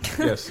name. And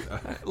Yes.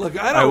 look,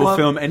 I will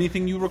film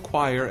anything you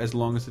require as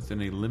long as it's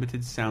in a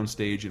limited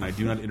soundstage and I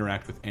do not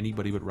interact with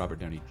anybody but Robert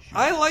Downey Jr.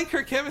 I like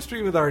her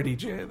chemistry with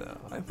RDJ though.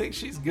 I think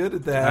she's good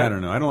at that. I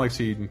don't know. I don't like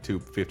seeing two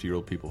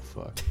 50-year-old people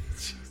fuck.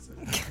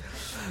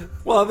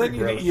 Well, then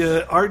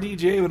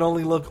RDJ would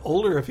only look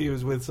older if he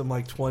was with some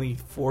like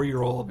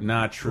 24-year-old.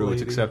 Not true. lady.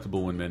 It's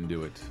acceptable when men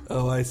do it.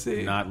 Oh, I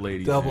see. Not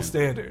ladies. Double man.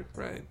 standard,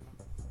 right?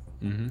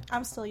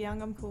 I'm still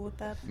young. I'm cool with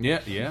that.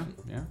 Yeah.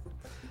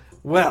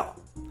 Well,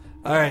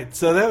 all right.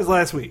 So that was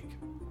last week.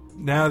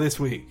 Now this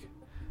week,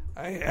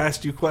 I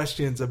asked you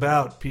questions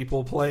about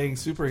people playing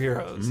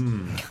superheroes,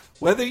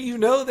 whether you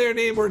know their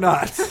name or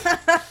not.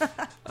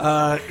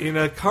 In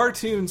a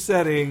cartoon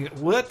setting,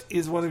 what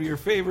is one of your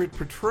favorite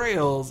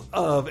portrayals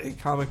of a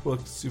comic book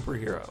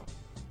superhero?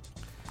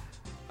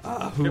 Who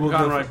Kevin will go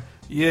Conroy. for-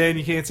 Yeah, and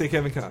you can't say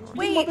Kevin Conroy.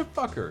 Wait.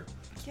 Motherfucker.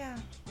 Yeah.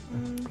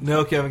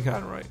 No Kevin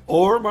Conroy.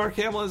 Or Mark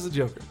Hamill as the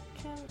Joker.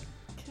 Can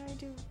I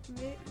do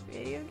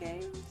video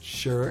games?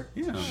 Sure.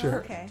 Yeah. Sure.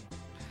 Okay.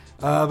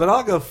 But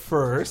I'll go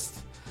first.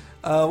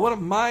 One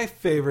of my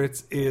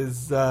favorites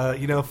is,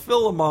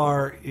 Phil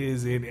Lamar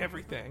is in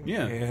everything.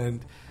 Yeah.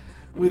 And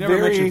We with never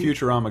varying, mentioned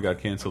Futurama got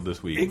canceled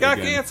this week. It got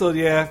again. canceled,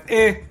 yeah.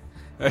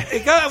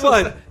 It got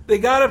what? They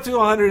got up to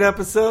 100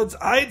 episodes.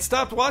 I had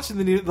stopped watching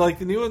the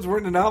new ones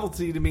weren't a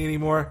novelty to me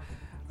anymore.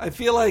 I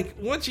feel like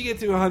once you get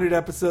to 100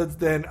 episodes,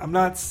 then I'm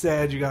not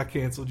sad you got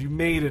canceled. You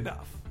made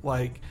enough.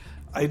 Like,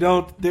 I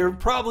don't. There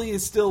probably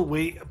is still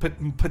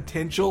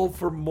potential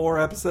for more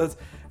episodes,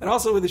 and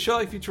also with a show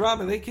like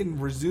Futurama, they can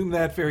resume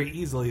that very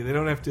easily. They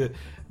don't have to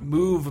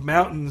move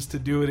mountains to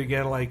do it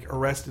again, like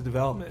Arrested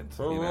Development.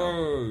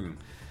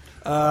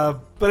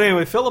 But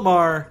anyway, Phil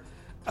LaMarr,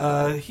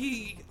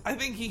 I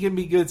think he can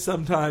be good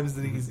sometimes.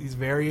 That he's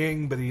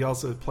varying, but he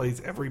also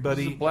plays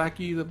everybody. This is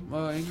Blackie, the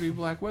angry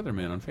black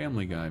weatherman on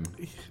Family Guy.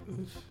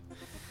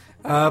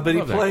 But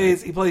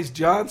he plays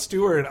Jon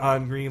Stewart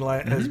on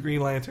as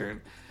Green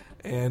Lantern,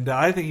 and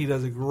I think he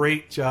does a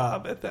great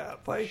job at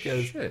that. Like,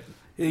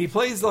 he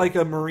plays like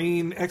a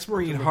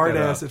ex-Marine hard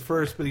ass at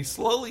first, but he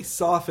slowly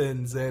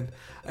softens, and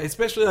I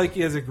especially like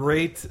he has a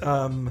great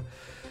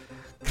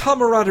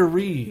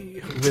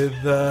camaraderie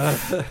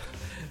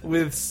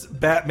with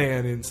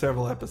Batman in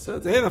several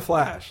episodes and the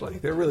Flash.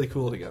 Like, they're really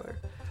cool together.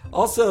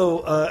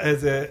 Also,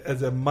 as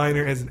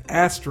an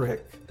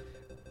asterisk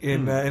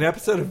in an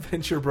episode of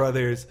Venture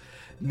Brothers,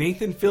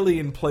 Nathan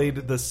Fillion played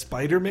the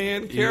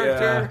Spider-Man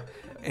character. Yeah.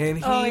 And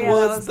he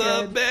was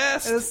the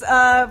best. It was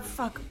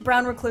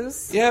Brown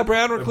Recluse. Yeah,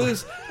 Brown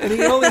Recluse. And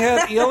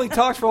he only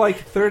talked for like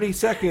 30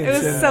 seconds.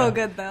 It was so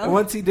good though. And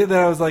once he did that,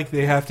 I was like,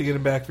 they have to get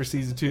him back for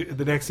season 2,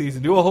 the next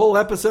season. Do a whole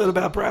episode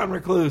about Brown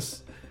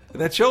Recluse.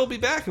 And that show will be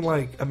back in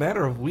like a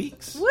matter of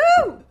weeks.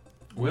 Woo!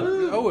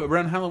 Will? Oh,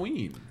 around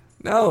Halloween.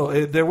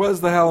 No, there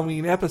was the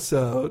Halloween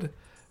episode,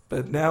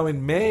 but now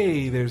in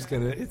May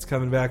it's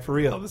coming back for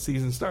real. The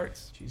season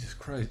starts. Jesus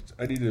Christ!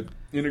 I need to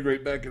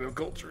integrate back into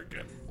culture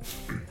again.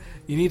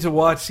 You need to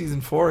watch season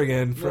 4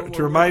 again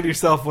to remind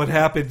yourself what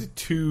happened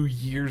 2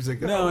 years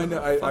ago. No, I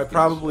know. I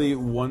probably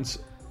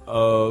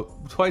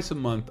twice a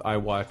month I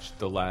watch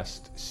the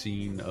last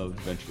scene of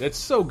Adventure. It's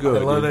so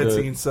good. I love that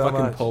scene so much.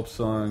 Fucking Pulp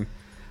song.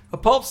 A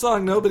Pulp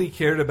song nobody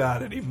cared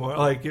about anymore.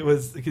 Like, it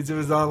was because it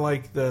was on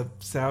like the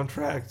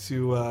soundtrack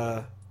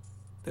to.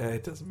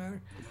 It doesn't matter.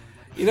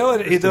 You know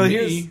what?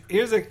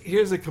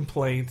 Here's a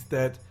complaint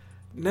that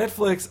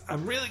Netflix.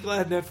 I'm really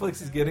glad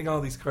Netflix is getting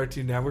all these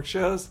Cartoon Network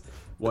shows.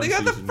 They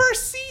got the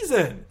first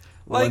season.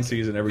 Like, one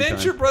season every time.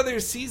 Venture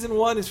Brothers season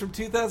 1 is from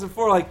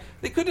 2004. Like,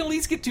 they couldn't at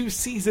least get to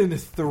season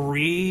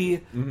 3.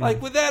 Mm-hmm.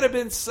 Like, would that have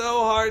been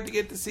so hard to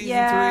get to season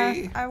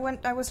 3? I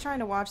was trying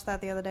to watch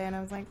that the other day, and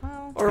I was like,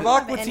 well. Or of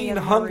Aqua Teen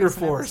Hunger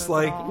Force.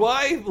 Like,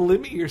 why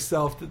limit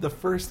yourself to the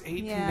first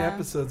 18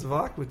 episodes of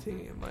Aqua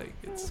Teen? Like,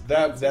 it's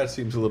that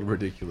seems a little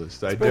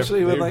ridiculous.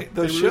 Especially when like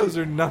those shows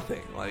are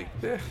nothing. Like,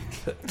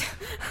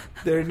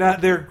 they're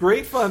not. They're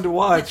great fun to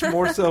watch,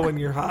 more so when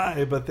you're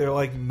high, but they're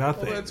like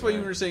nothing. Well, that's why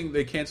you were saying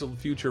they canceled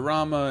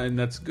Futurama, and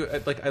that's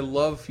good. Like, I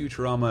love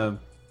Futurama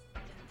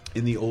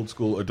in the old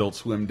school Adult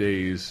Swim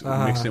days,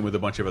 mixed in with a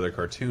bunch of other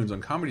cartoons.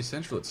 On Comedy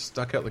Central, it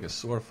stuck out like a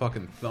sore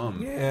fucking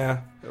thumb.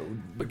 Yeah,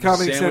 but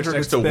Comedy Central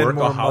next to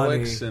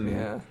Workaholics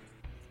and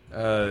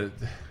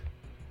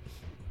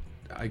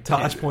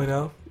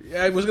Tosh.0.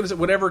 Yeah, I was going to say,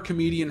 whatever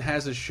comedian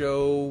has a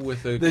show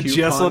with a the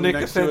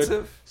Jeselnik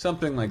offensive,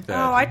 something like that.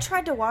 Oh, I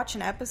tried to watch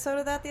an episode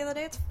of that the other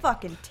day. It's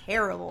fucking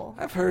terrible.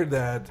 I've heard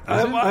that.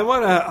 I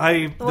want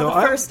to. The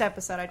first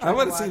episode I tried. I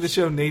want to see the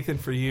show Nathan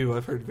for You.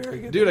 I've heard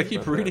very good. Dude, I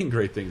keep reading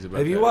great things about.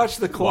 Have you watched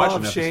the Claw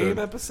of Shame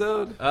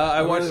episode?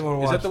 I watched. Is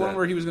that the one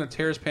where he was going to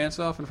tear his pants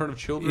off in front of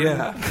children?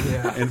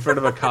 Yeah. In front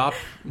of a cop.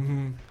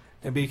 Mm-hmm.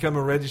 And become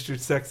a registered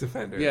sex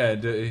offender. Yeah,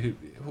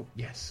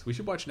 yes. We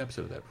should watch an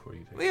episode of that before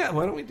you take it. Yeah,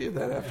 why don't we do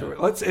that afterward?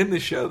 Let's end the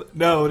show.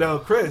 No,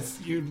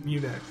 Chris, you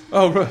next.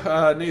 Oh,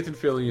 Nathan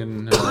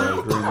Fillion,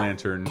 Green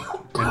Lantern.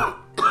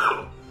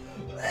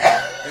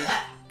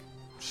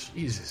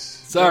 Jesus.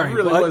 Sorry. It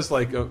really was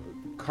like a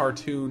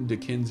cartoon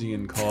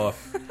Dickensian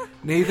cough.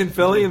 Nathan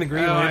Fillion, the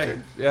Green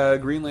Lantern.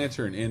 Green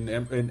Lantern in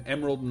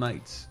Emerald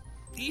Knights.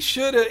 He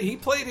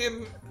played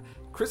him...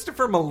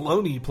 Christopher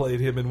Maloney played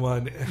him in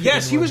one.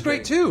 Yes, he was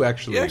great too,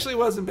 actually. He actually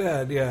wasn't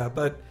bad, yeah.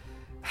 But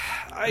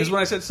because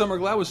when I said Summer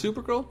Glau was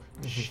Supergirl,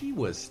 she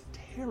was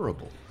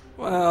terrible.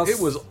 Well, it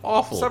was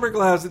awful. Summer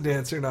Glau's a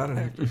dancer, not an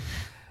actor.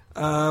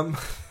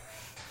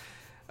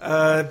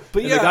 But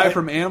the guy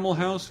from Animal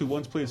House who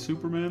once played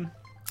Superman.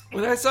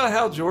 When I saw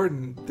Hal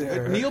Jordan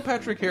there, Neil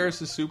Patrick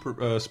Harris is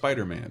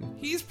Spider-Man.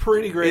 He's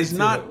pretty great. Is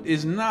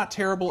not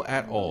terrible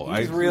at all.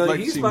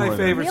 He's my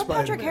favorite. Neil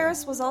Patrick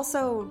Harris was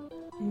also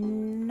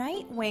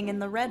Nightwing in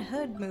the Red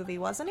Hood movie,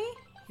 wasn't he?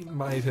 He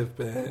might have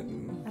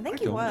been. I think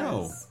he was.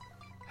 Know.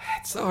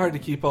 It's so hard to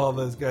keep all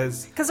those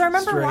guys. Because I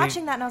remember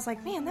watching that and I was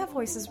like, man, that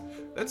voice is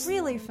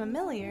really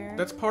familiar.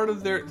 That's part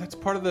of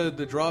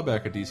the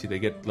drawback of DC. They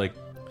get like.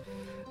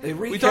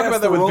 We talk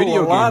about that with video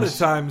games a lot of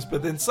times,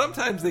 but then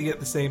sometimes they get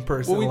the same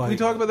person. Well, we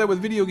talk about that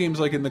with video games,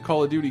 like in the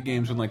Call of Duty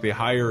games, when like they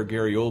hire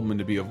Gary Oldman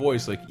to be a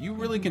voice. Like, you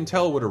really can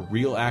tell what a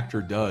real actor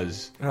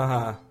does,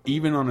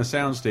 even on a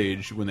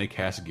soundstage when they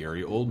cast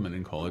Gary Oldman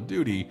in Call of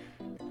Duty.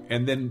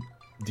 And then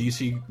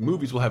DC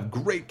movies will have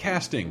great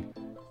casting,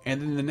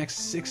 and then the next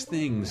 6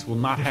 things will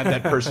not have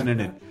that person in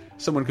it.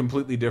 Someone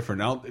completely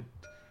different.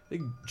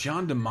 think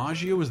John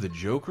DiMaggio was the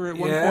Joker at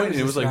one Yeah, point, and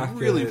it was just like not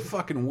really good.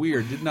 fucking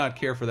weird. Did not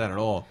care for that at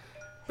all.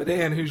 But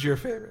Anne, who's your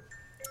favorite?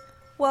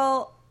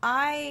 Well,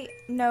 I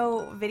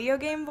know video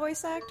game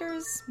voice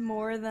actors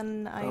more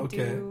than I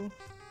do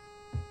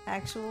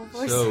actual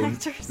voice So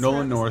actors.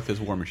 Nolan North is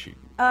War Machine.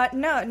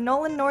 No,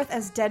 Nolan North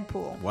as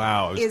Deadpool.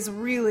 Wow, Is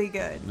really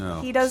good.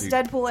 No, he does see-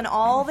 Deadpool in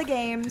all the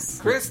games.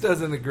 Chris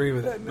doesn't agree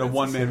with that. the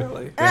one man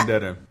necessarily.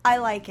 vendetta. I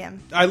like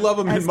him. I love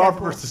him in As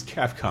Marvel Deadpool. vs.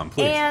 Capcom.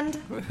 Please.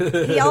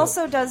 And he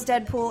also does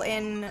Deadpool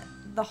in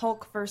the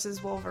Hulk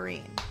versus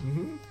Wolverine.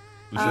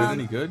 Was it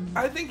any good?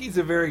 I think he's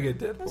a very good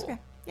Deadpool. That's okay.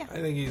 Yeah.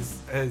 I think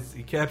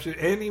he captured,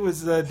 and he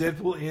was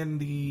Deadpool in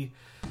the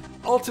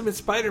Ultimate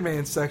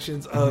Spider-Man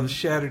sections of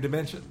Shattered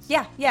Dimensions.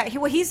 Yeah.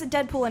 He's a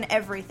Deadpool in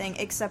everything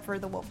except for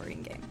the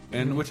Wolverine game.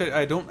 And which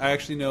I don't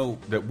actually know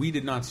that we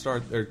did not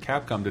start, or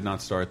Capcom did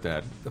not start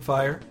that. The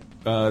Fire.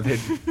 They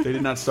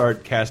did not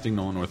start casting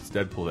Nolan North as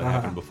Deadpool. That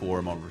happened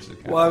before Marvel vs.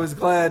 Capcom. Well, I was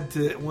glad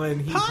to when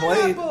he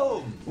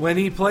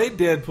played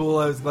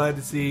Deadpool. I was glad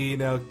to see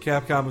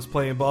Capcom was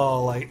playing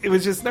ball. Like it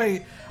was just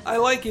nice. I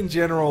like in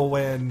general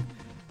when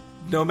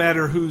no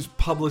matter who's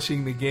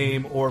publishing the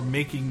game or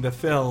making the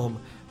film,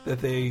 that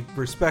they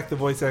respect the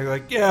voice actor.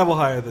 Like, yeah, we'll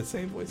hire the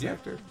same voice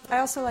actor. I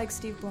also like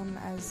Steve Blum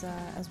as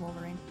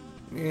Wolverine.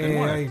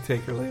 Yeah, you can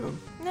take or leave him.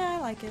 Nah, I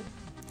like it.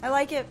 I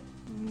like it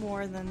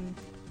more than...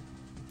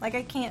 Like,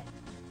 I can't...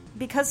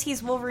 Because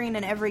he's Wolverine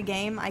in every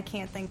game, I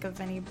can't think of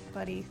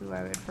anybody who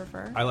I would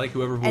prefer. I like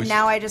whoever voiced. And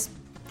now I just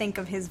think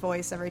of his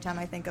voice every time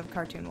I think of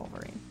cartoon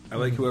Wolverine. I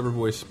like whoever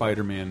voiced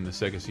Spider-Man in the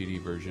Sega CD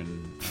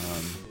version.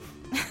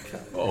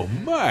 Oh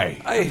my!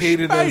 I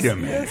hated this.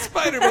 Spider-Man. Yeah,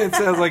 Spider-Man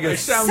sounds like a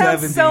Sounds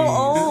 70s. so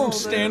old.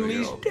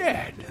 Stanley's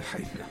dead.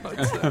 I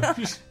know,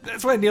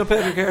 that's why Neil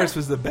Patrick Harris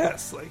was the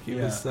best. Like he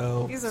was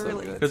so. He's a so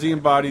really- good. Because he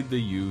embodied the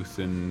youth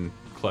and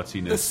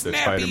klutziness The that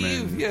snappy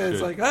Spider-Man youth. Yeah, it's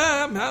should. like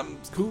I'm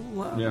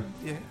cool. Yeah.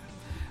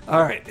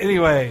 All right.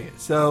 Anyway,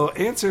 so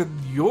answer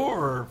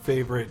your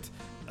favorite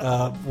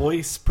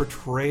voice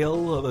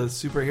portrayal of a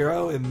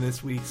superhero in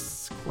this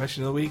week's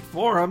Question of the Week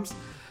forums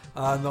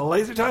on the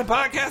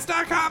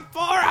LaserTimePodcast.com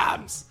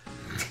forums.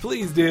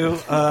 Please do.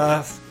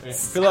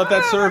 Fill out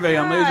that survey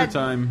on God. Laser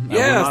Time. I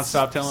Yes, will not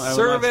stop telling. I will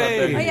not survey. stop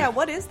begging Oh, you. yeah,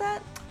 what is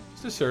that?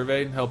 It's a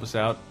survey. Help us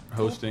out.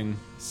 Hosting,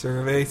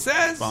 Survey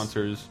says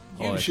sponsors.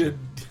 all you that should.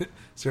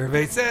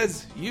 Survey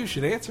says you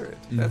should answer it.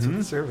 That's what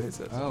the survey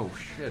says. shit. Oh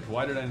shit!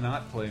 Why did I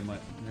not play my?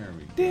 There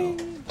we go.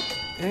 Ding.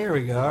 There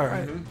we go. All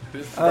right.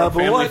 This is our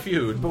Family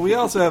Feud. But we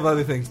also have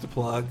other things to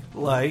plug,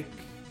 like.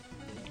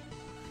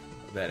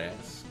 That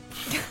ass.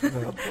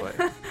 Oh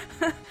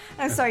boy.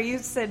 I'm sorry, you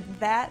said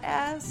that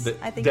ass?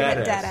 I think you that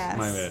meant that ass.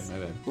 My bad.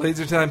 My bad.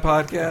 Laser Time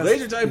Podcast.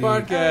 Laser Time The-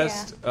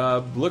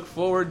 Podcast. Look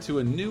forward to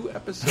a new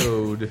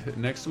episode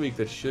next week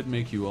that should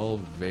make you all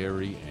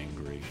very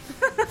angry.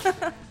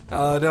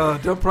 No,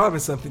 don't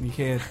promise something you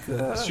can't.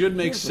 Should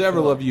make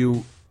several of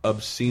you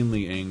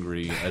obscenely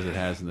angry, as it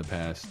has in the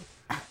past.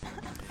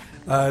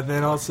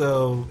 Then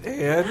also,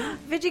 and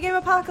Video Game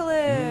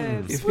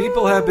Apocalypse! if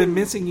people have been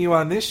missing you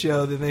on this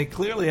show, then they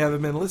clearly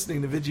haven't been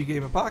listening to Video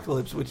Game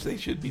Apocalypse, which they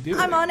should be doing.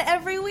 I'm on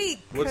every week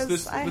What's because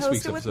this I week's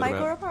host it with episode Mike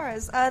about?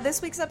 Oraparas.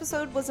 This week's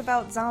episode was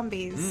about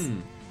zombies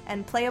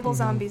and playable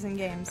zombies in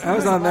games. I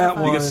was It on a lot that of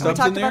fun. one. You got We Stubbs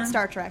talked in there? about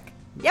Star Trek.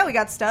 Yeah, we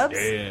got Stubbs.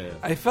 Yeah.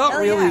 I felt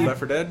Hell really, yeah. Left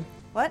 4 Dead?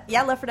 What?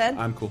 Yeah, Left 4 Dead.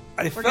 I'm cool.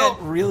 I We're felt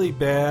good. really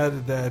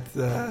bad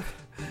that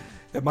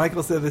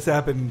Michael said this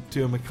happened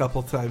to him a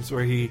couple times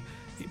where he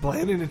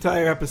planned an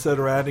entire episode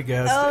around a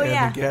guest, Oh, and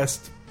yeah. the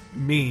guest,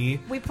 me.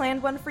 We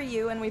planned one for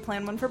you and we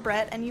planned one for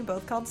Brett, and you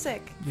both called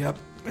sick. Yep.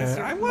 Because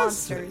you're I was,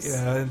 monsters.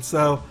 yeah, and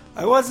so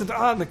I wasn't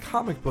on the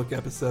comic book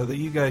episode. That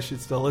you guys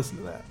should still listen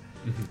to that.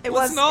 It Listen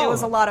was to all it of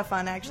was a them. lot of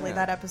fun actually. Yeah.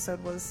 That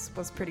episode was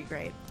pretty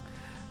great.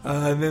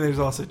 And then there's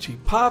also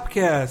Cheap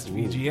Popcast,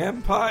 VG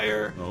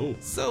Empire. Oh.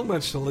 So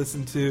much to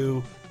listen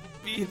to.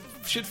 You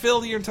should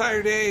fill your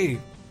entire day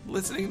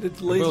listening to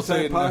the will Laser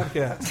say Time it,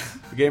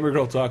 Podcast. The Gamer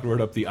Girl Talk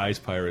wrote up The Ice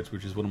Pirates,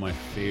 which is one of my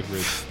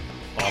favorite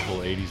awful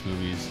 80s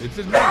movies. It's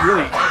not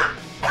really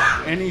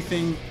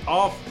anything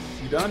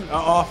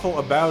awful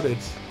about it.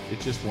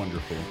 It's just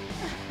wonderful.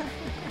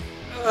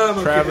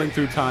 Okay. Traveling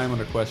through time on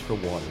a quest for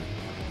water.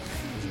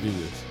 Let's do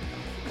this.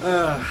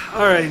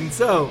 All right, and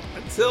so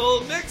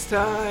until next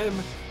time,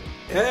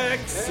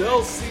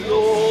 Excelsior!